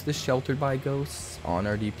use the Sheltered by Ghosts on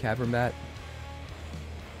our Deep-Cavern Bat?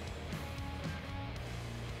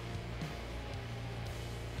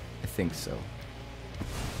 I think so.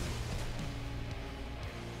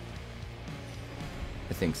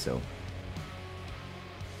 I think so.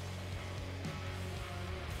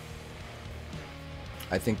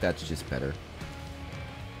 I think that's just better.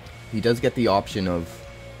 He does get the option of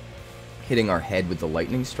hitting our head with the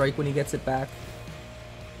lightning strike when he gets it back.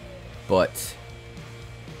 But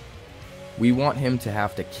we want him to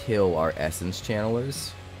have to kill our essence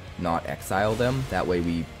channelers, not exile them. That way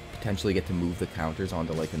we potentially get to move the counters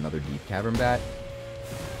onto like another Deep-Cavern Bat.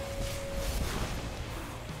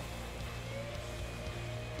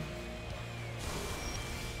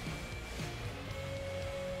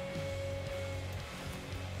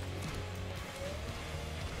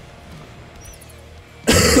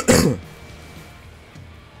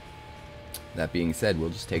 That being said, we'll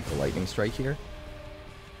just take the lightning strike here.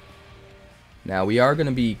 Now, we are going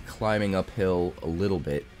to be climbing uphill a little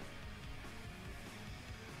bit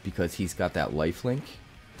because he's got that lifelink.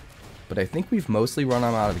 But I think we've mostly run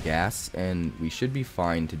him out of gas, and we should be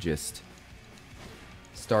fine to just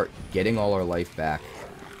start getting all our life back,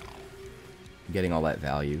 getting all that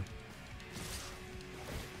value.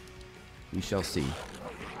 We shall see.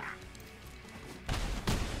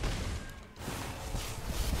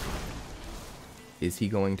 Is he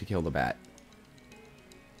going to kill the bat?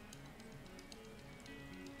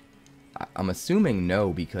 I'm assuming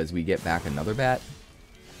no, because we get back another bat.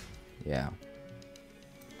 Yeah.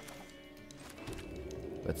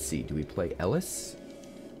 Let's see, do we play Ellis?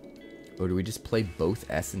 Or do we just play both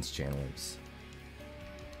Essence Channelers?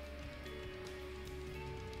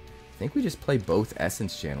 I think we just play both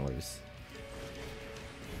Essence Channelers.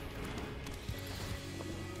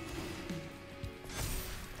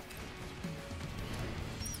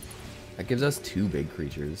 That gives us 2 big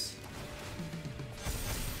creatures.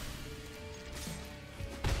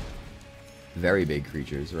 Very big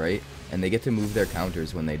creatures, right? And they get to move their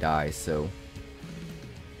counters when they die, so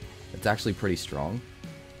it's actually pretty strong.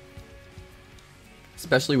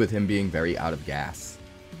 Especially with him being very out of gas.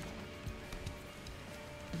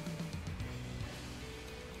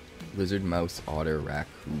 Lizard, mouse, otter,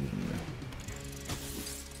 raccoon.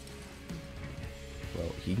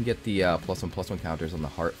 Well, he can get the +1/+1 counters on the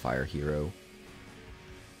Heartfire hero.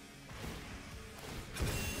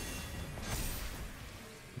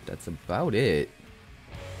 That's about it.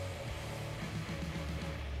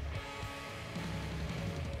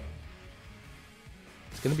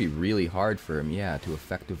 It's gonna be really hard for him, yeah, to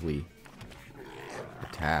effectively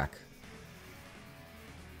attack.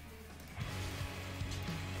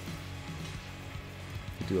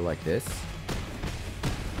 Do it like this.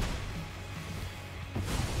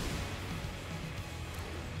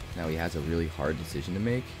 Now he has a really hard decision to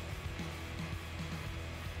make.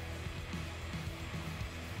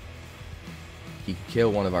 He could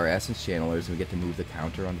kill one of our Essence Channelers and we get to move the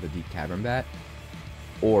counter onto the Deep-Cavern Bat.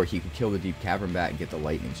 Or he could kill the Deep-Cavern Bat and get the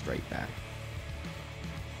Lightning Strike back.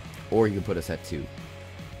 Or he could put us at 2.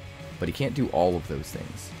 But he can't do all of those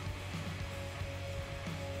things.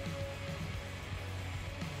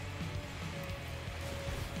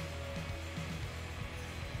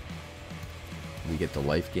 We get the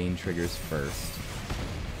life gain triggers first.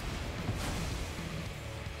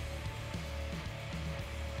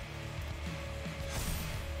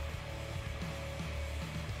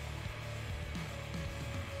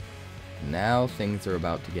 Now things are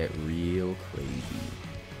about to get real crazy.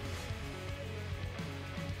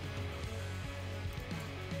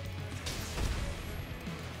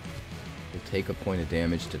 We'll take a point of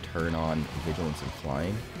damage to turn on Vigilance and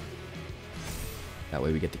Flying. That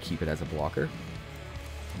way we get to keep it as a blocker.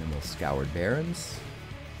 And then we'll Scoured Barrens.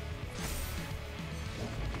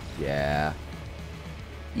 Yeah.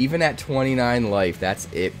 Even at 29 life, that's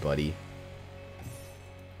it, buddy.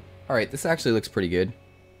 Alright, this actually looks pretty good.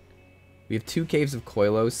 We have 2 Caves of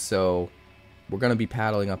Koilos, so we're going to be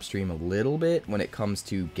paddling upstream a little bit when it comes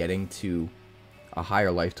to getting to a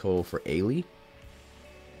higher life total for Ayli.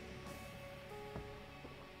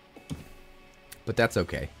 But that's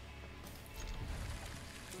okay.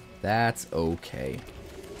 That's okay.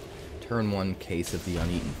 Turn 1 case of the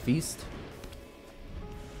Uneaten Feast.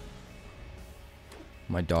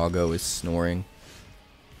 My doggo is snoring.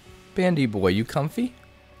 Bandy boy, you comfy?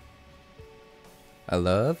 I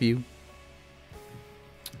love you.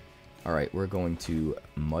 Alright, we're going to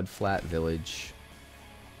Mudflat Village.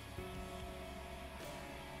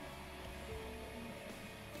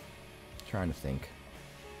 Trying to think.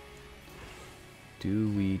 Do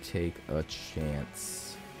we take a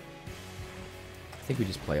chance? I think we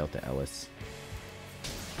just play out the Ellis.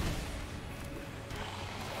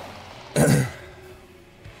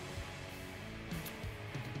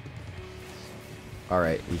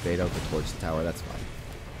 Alright, we bait out the torch tower, that's fine.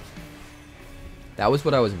 That was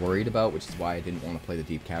what I was worried about, which is why I didn't want to play the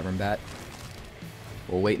Deep-Cavern Bat.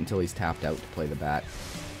 We'll wait until he's tapped out to play the Bat.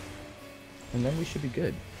 And then we should be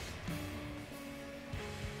good.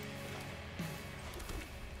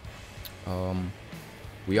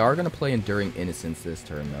 We are going to play Enduring Innocence this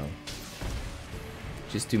turn, though.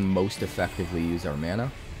 Just to most effectively use our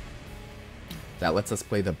mana. That lets us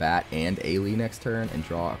play the Bat and Ayli next turn and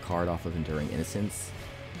draw a card off of Enduring Innocence.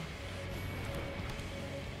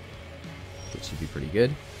 Which should be pretty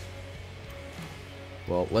good.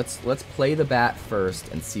 Well, let's play the Bat first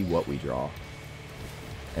and see what we draw.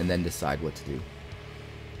 And then decide what to do.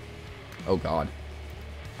 Oh god.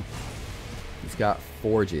 He's got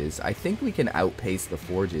Forges. I think we can outpace the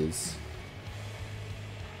Forges.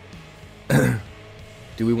 Do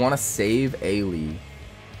we want to save Ayli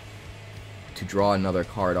to draw another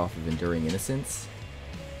card off of Enduring Innocence?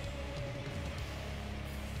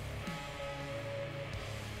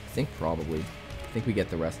 I think probably. I think we get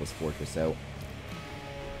the Restless Fortress out.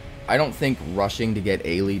 I don't think rushing to get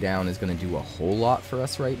Ayli down is going to do a whole lot for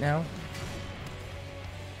us right now.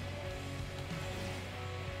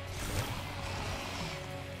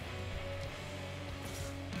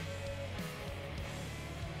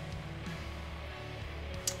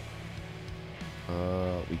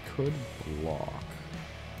 We could block.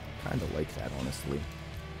 Kind of like that, honestly.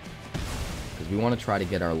 Because we want to try to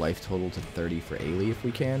get our life total to 30 for Ayli if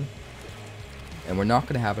we can. And we're not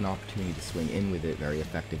going to have an opportunity to swing in with it very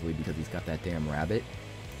effectively because he's got that damn rabbit.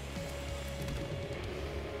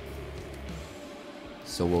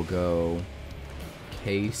 So we'll go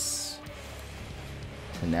Case,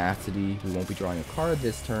 Tenacity. We won't be drawing a card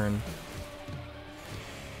this turn.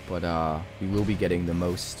 But we will be getting the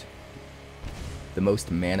most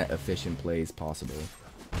mana efficient plays possible.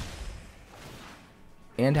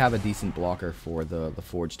 And have a decent blocker for the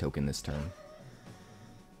Forge token this turn.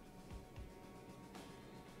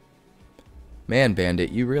 Man,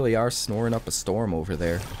 Bandit, you really are snoring up a storm over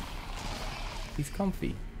there. He's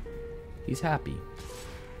comfy. He's happy.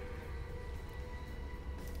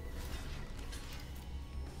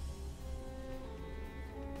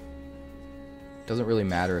 Doesn't really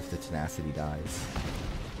matter if the Tenacity dies.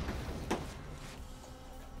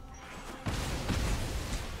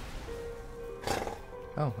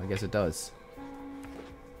 Oh, I guess it does.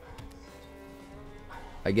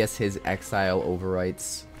 I guess his exile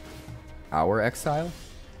overwrites our exile?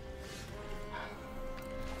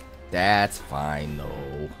 That's fine,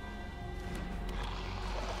 though.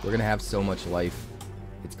 We're gonna have so much life.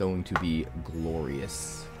 It's going to be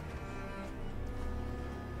glorious.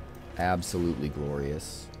 Absolutely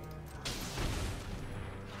glorious.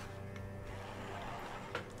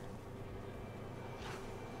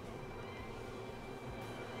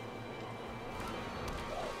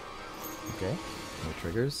 Okay, no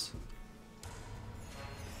triggers.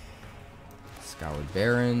 Scoured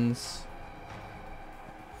Barrens.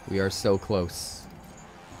 We are so close.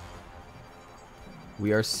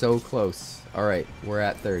 We are so close. Alright, we're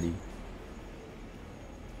at 30.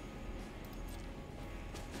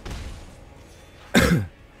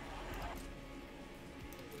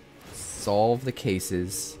 Solve the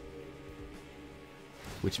cases.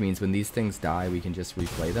 Which means when these things die, we can just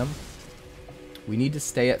replay them. We need to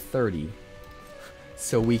stay at 30.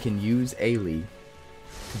 So we can use Ayli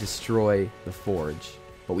to destroy the Forge.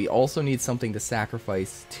 But we also need something to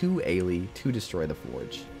sacrifice to Ayli to destroy the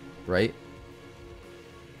Forge. Right?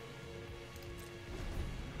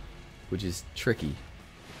 Which is tricky.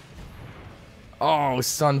 Oh,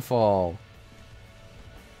 Sunfall!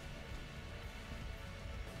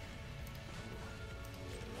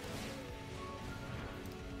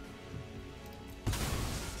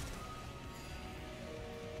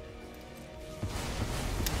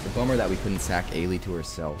 Bummer that we couldn't sack Ayli to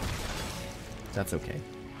herself. That's okay.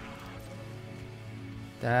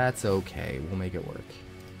 That's okay. We'll make it work.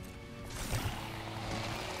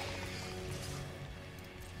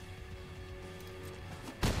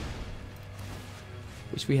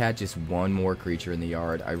 Wish we had just one more creature in the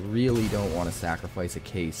yard. I really don't want to sacrifice a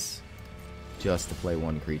case just to play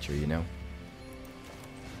one creature, you know?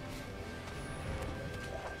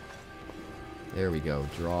 There we go.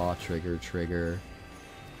 Draw, trigger, trigger.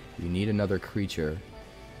 We need another creature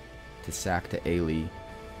to sack to Ayli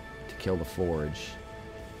to kill the Forge.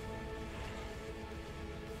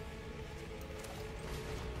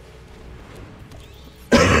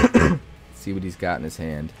 See what he's got in his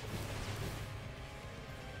hand.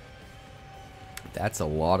 That's a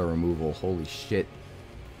lot of removal. Holy shit.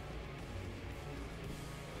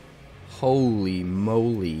 Holy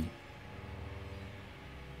moly.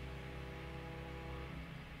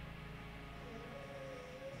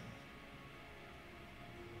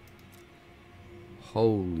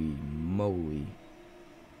 Holy moly.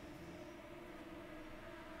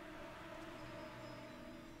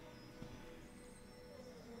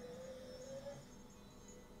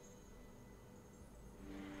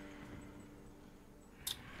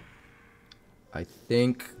 I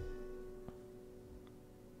think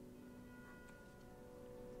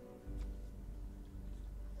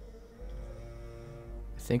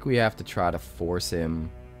we have to try to force him.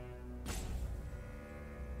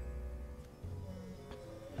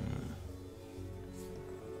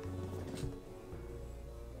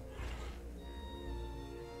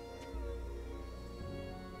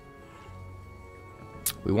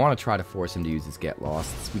 We want to try to force him to use his Get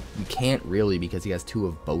Lost. We can't really because he has 2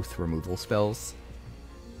 of both removal spells,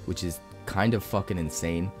 which is kind of fucking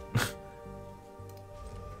insane.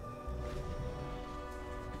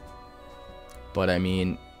 But I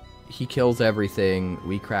mean, he kills everything,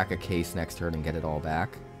 we crack a case next turn and get it all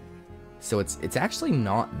back. So it's actually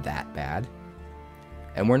not that bad.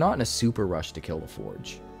 And we're not in a super rush to kill the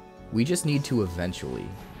Forge. We just need to eventually.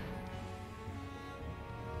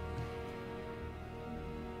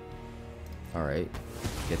 Alright,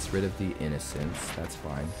 gets rid of the Innocence, that's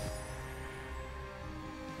fine.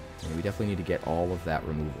 And we definitely need to get all of that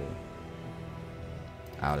removal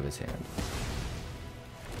out of his hand.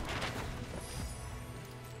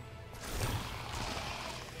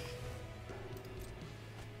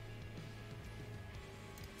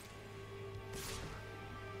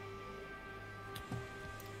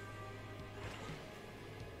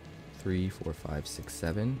 Three, 4, 5, 6,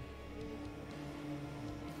 7.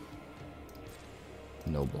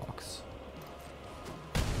 No blocks.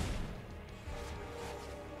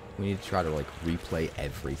 We need to try to like replay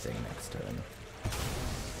everything next turn.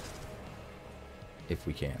 If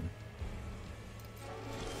we can.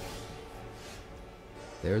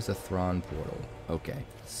 There's a Thran Portal. Okay,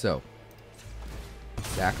 so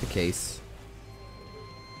sack the case.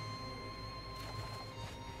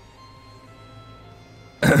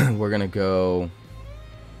 We're gonna go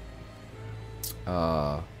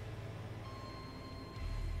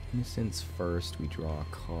Innocence first. We draw a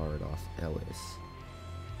card off Ellis.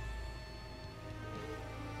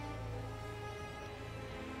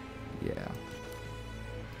 Yeah.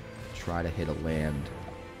 Try to hit a land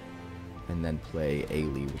and then play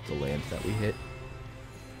Ayli with the land that we hit.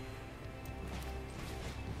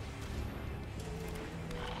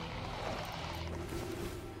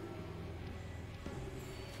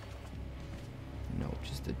 No,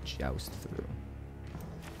 just a Joust Through.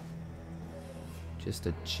 Just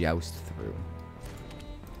a Joust Through.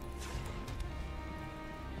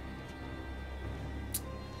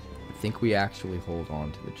 I think we actually hold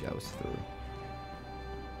on to the Joust Through.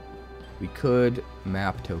 We could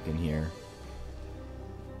map token here,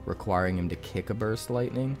 requiring him to kick a Burst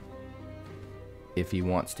Lightning if he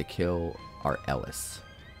wants to kill our Ellis.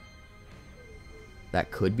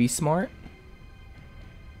 That could be smart.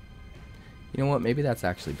 You know what? Maybe that's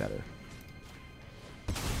actually better.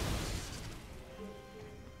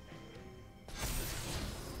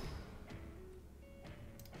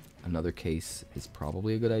 Another case is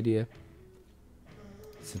probably a good idea,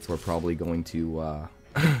 since we're probably going to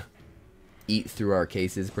eat through our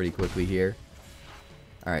cases pretty quickly here.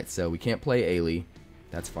 Alright, so we can't play Ayli.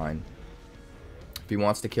 That's fine. If he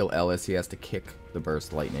wants to kill Ellis, he has to kick the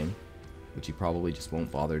Burst Lightning, which he probably just won't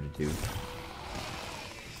bother to do.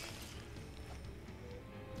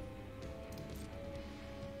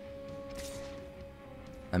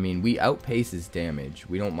 I mean, we outpace his damage.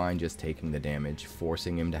 We don't mind just taking the damage,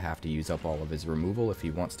 forcing him to have to use up all of his removal if he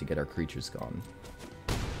wants to get our creatures gone.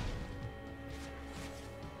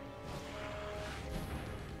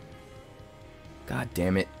 God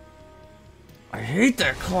damn it. I hate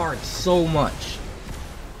that card so much.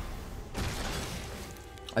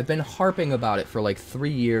 I've been harping about it for like 3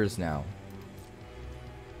 years now.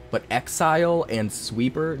 But Exile and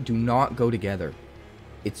Sweeper do not go together.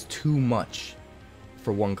 It's too much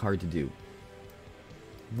for one card to do.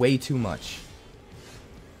 Way too much.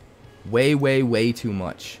 Way, way, way too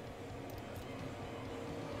much.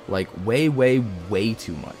 Like, way, way, way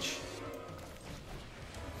too much.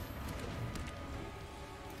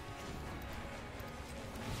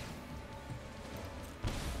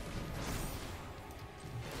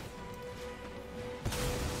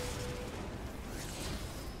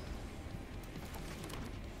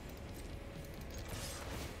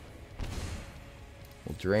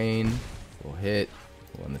 We'll drain. We'll hit.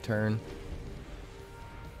 We'll end the turn.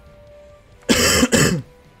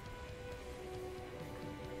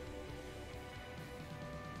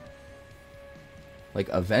 Like,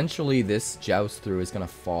 eventually this Joust Through is going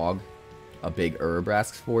to fog a big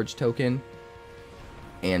𝐒𝐿rask's Forge token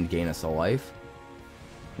and gain us a life,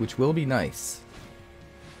 which will be nice.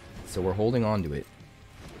 So we're holding on to it.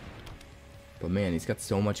 But man, he's got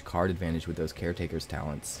so much card advantage with those Caretaker's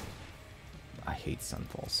talents. I hate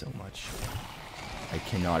Sunfall so much. I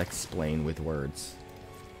cannot explain with words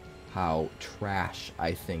how trash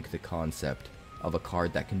I think the concept of a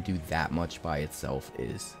card that can do that much by itself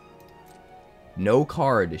is. No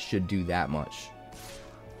card should do that much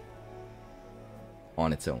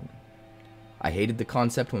on its own. I hated the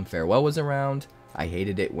concept when Farewell was around. I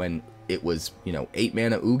hated it when it was, you know, 8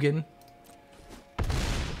 mana Ugin.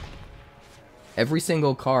 Every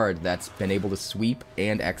single card that's been able to sweep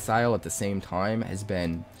and exile at the same time has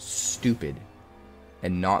been stupid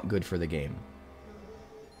and not good for the game.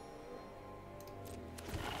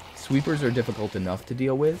 Sweepers are difficult enough to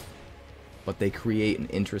deal with, but they create an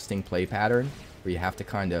interesting play pattern where you have to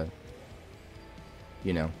kind of,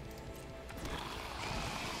 you know,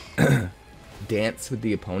 dance with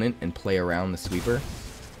the opponent and play around the sweeper.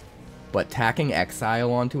 But tacking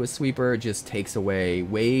exile onto a sweeper just takes away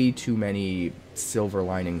way too many silver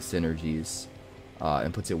lining synergies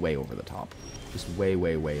and puts it way over the top. Just way,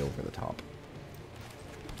 way, way over the top.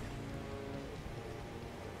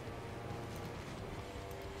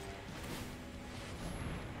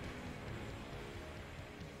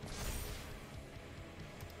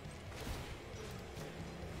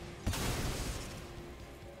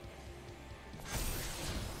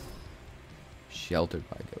 Sheltered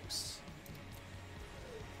by ghosts.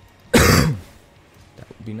 That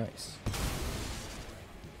would be nice.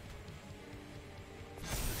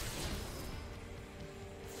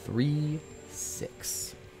 Three,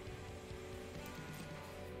 6.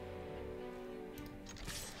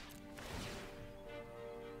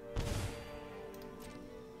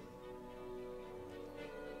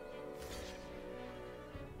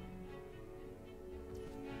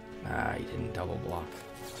 Ah, he didn't double block.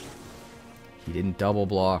 He didn't double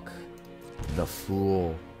block. The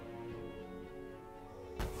fool.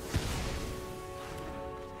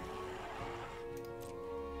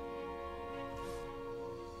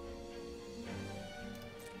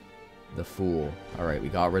 The fool. Alright, we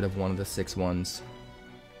got rid of one of the 6/1s.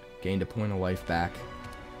 Gained a point of life back.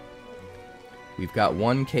 We've got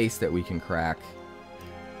one case that we can crack.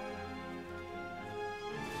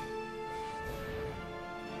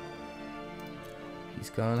 He's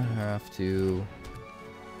gonna have to...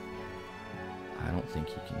 I don't think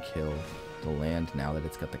he can kill the land now that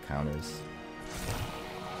it's got the counters.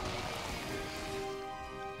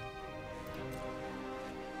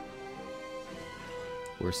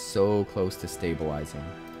 We're so close to stabilizing.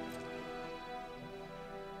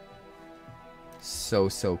 So,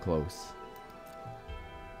 so close.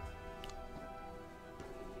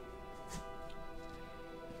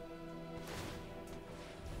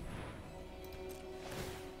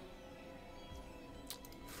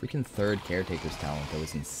 Freaking third Caretaker's talent, that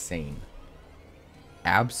was insane.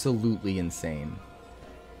 Absolutely insane.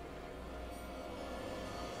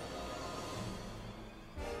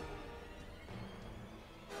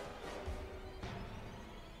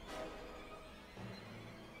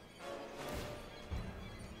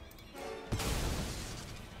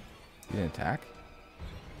 You didn't attack?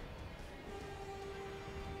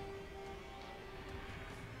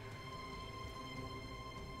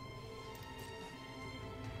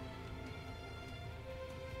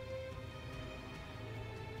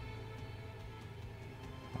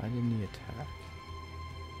 Why didn't he attack?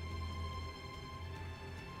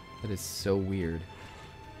 That is so weird.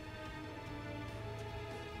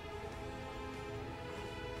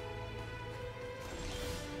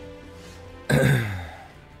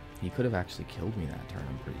 He could have actually killed me that turn,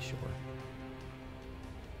 I'm pretty sure.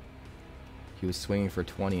 He was swinging for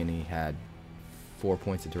 20 and he had 4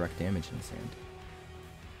 points of direct damage in his hand.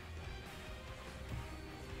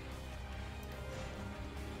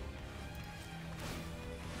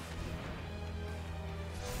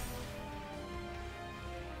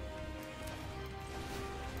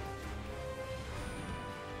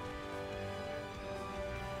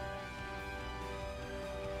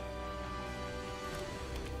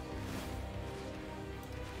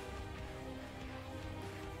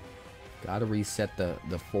 Gotta reset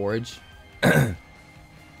the forge.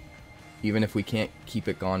 Even if we can't keep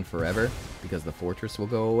it gone forever, because the fortress will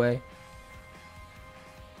go away.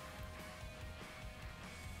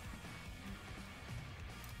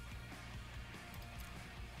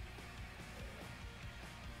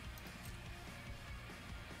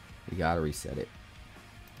 We gotta reset it.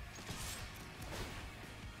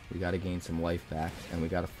 We gotta gain some life back, and we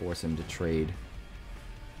gotta force him to trade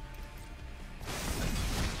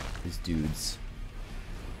his dudes.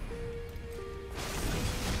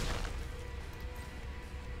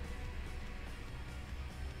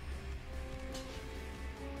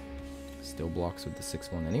 Still blocks with the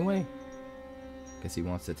 6/1 anyway. Guess he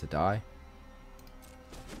wants it to die.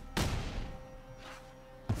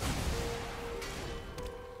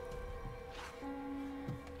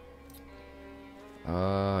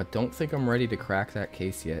 Don't think I'm ready to crack that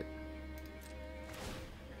case yet.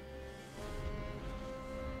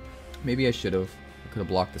 Maybe I should have. I could have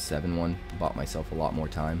blocked the 7/1, bought myself a lot more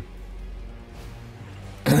time.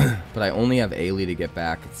 But I only have Ayli to get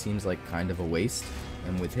back. It seems like kind of a waste.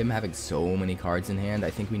 And with him having so many cards in hand, I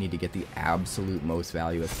think we need to get the absolute most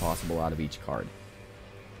value as possible out of each card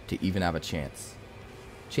to even have a chance.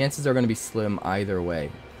 Chances are going to be slim either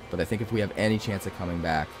way, but I think if we have any chance of coming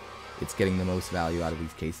back, it's getting the most value out of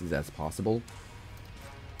these cases as possible.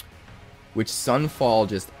 Which Sunfall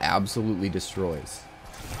just absolutely destroys.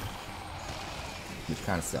 Which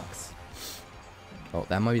kind of sucks. Oh,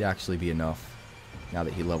 that might actually be enough. Now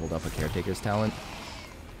that he leveled up a Caretaker's talent.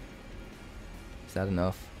 Is that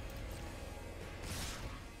enough?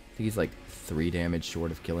 I think he's like 3 damage short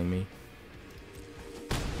of killing me.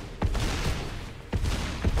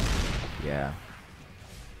 Yeah.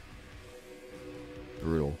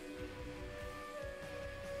 Brutal.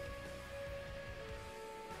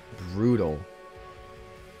 Brutal.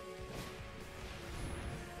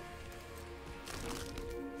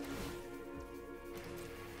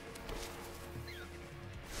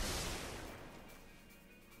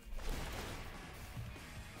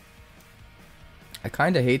 I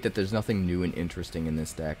kind of hate that there's nothing new and interesting in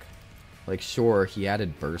this deck. Like, sure, he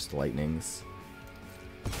added Burst Lightnings.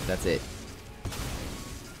 But that's it.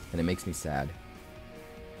 And it makes me sad.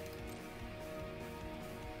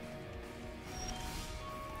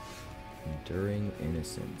 Enduring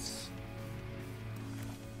Innocence.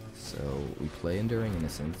 So, we play Enduring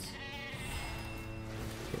Innocence.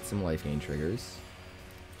 Get some life gain triggers.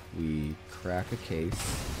 We crack a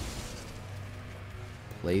case.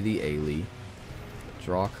 Play the Ayli.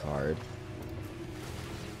 Draw a card.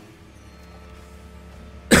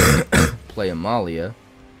 Play Amalia.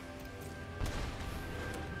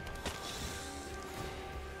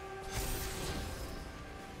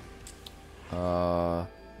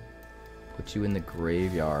 Put you in the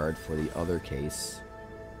graveyard for the other case.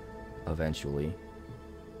 Eventually.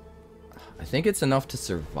 I think it's enough to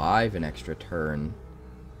survive an extra turn.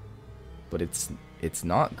 But it's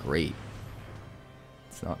not great.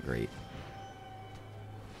 It's not great.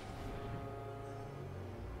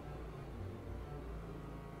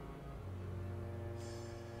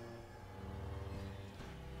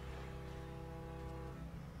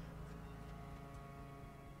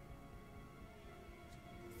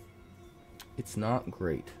 It's not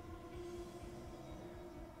great.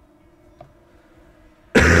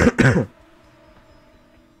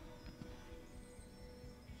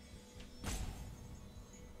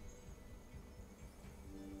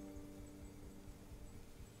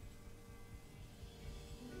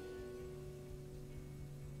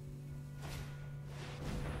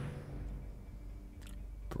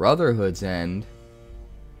 Brotherhood's End.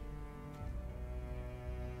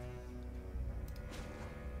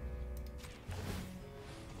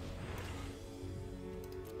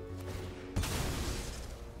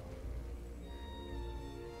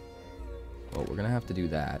 Well, we're gonna have to do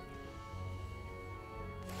that.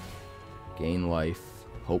 Gain life.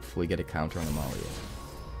 Hopefully get a counter on Amalia.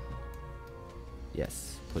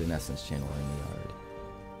 Yes, put an Essence Channel in the yard.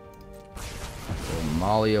 So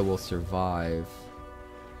Amalia will survive.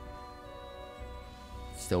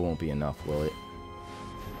 Still won't be enough, will it?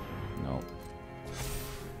 No.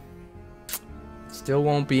 Still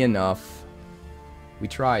won't be enough. We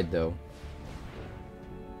tried, though.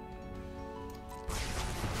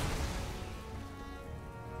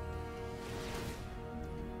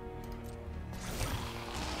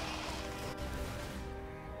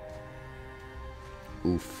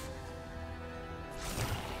 Oof.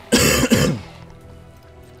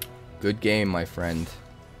 Good game, my friend.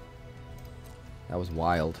 That was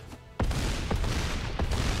wild.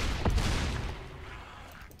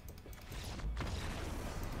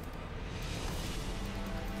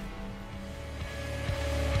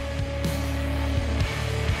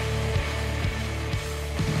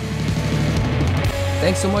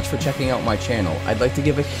 Thanks so much for checking out my channel. I'd like to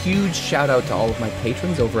give a huge shout out to all of my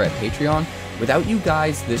patrons over at Patreon. Without you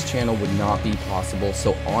guys, this channel would not be possible,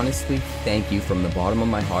 so honestly, thank you from the bottom of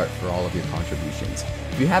my heart for all of your contributions.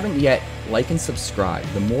 If you haven't yet, like and subscribe.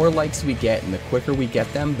 The more likes we get and the quicker we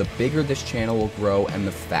get them, the bigger this channel will grow and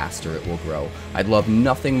the faster it will grow. I'd love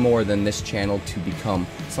nothing more than this channel to become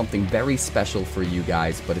something very special for you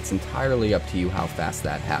guys, but it's entirely up to you how fast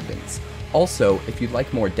that happens. Also, if you'd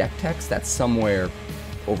like more deck text, that's somewhere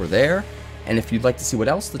over there. And if you'd like to see what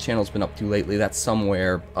else the channel's been up to lately, that's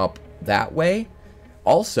somewhere up that way.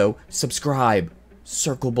 Also, subscribe,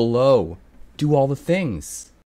 circle below, do all the things.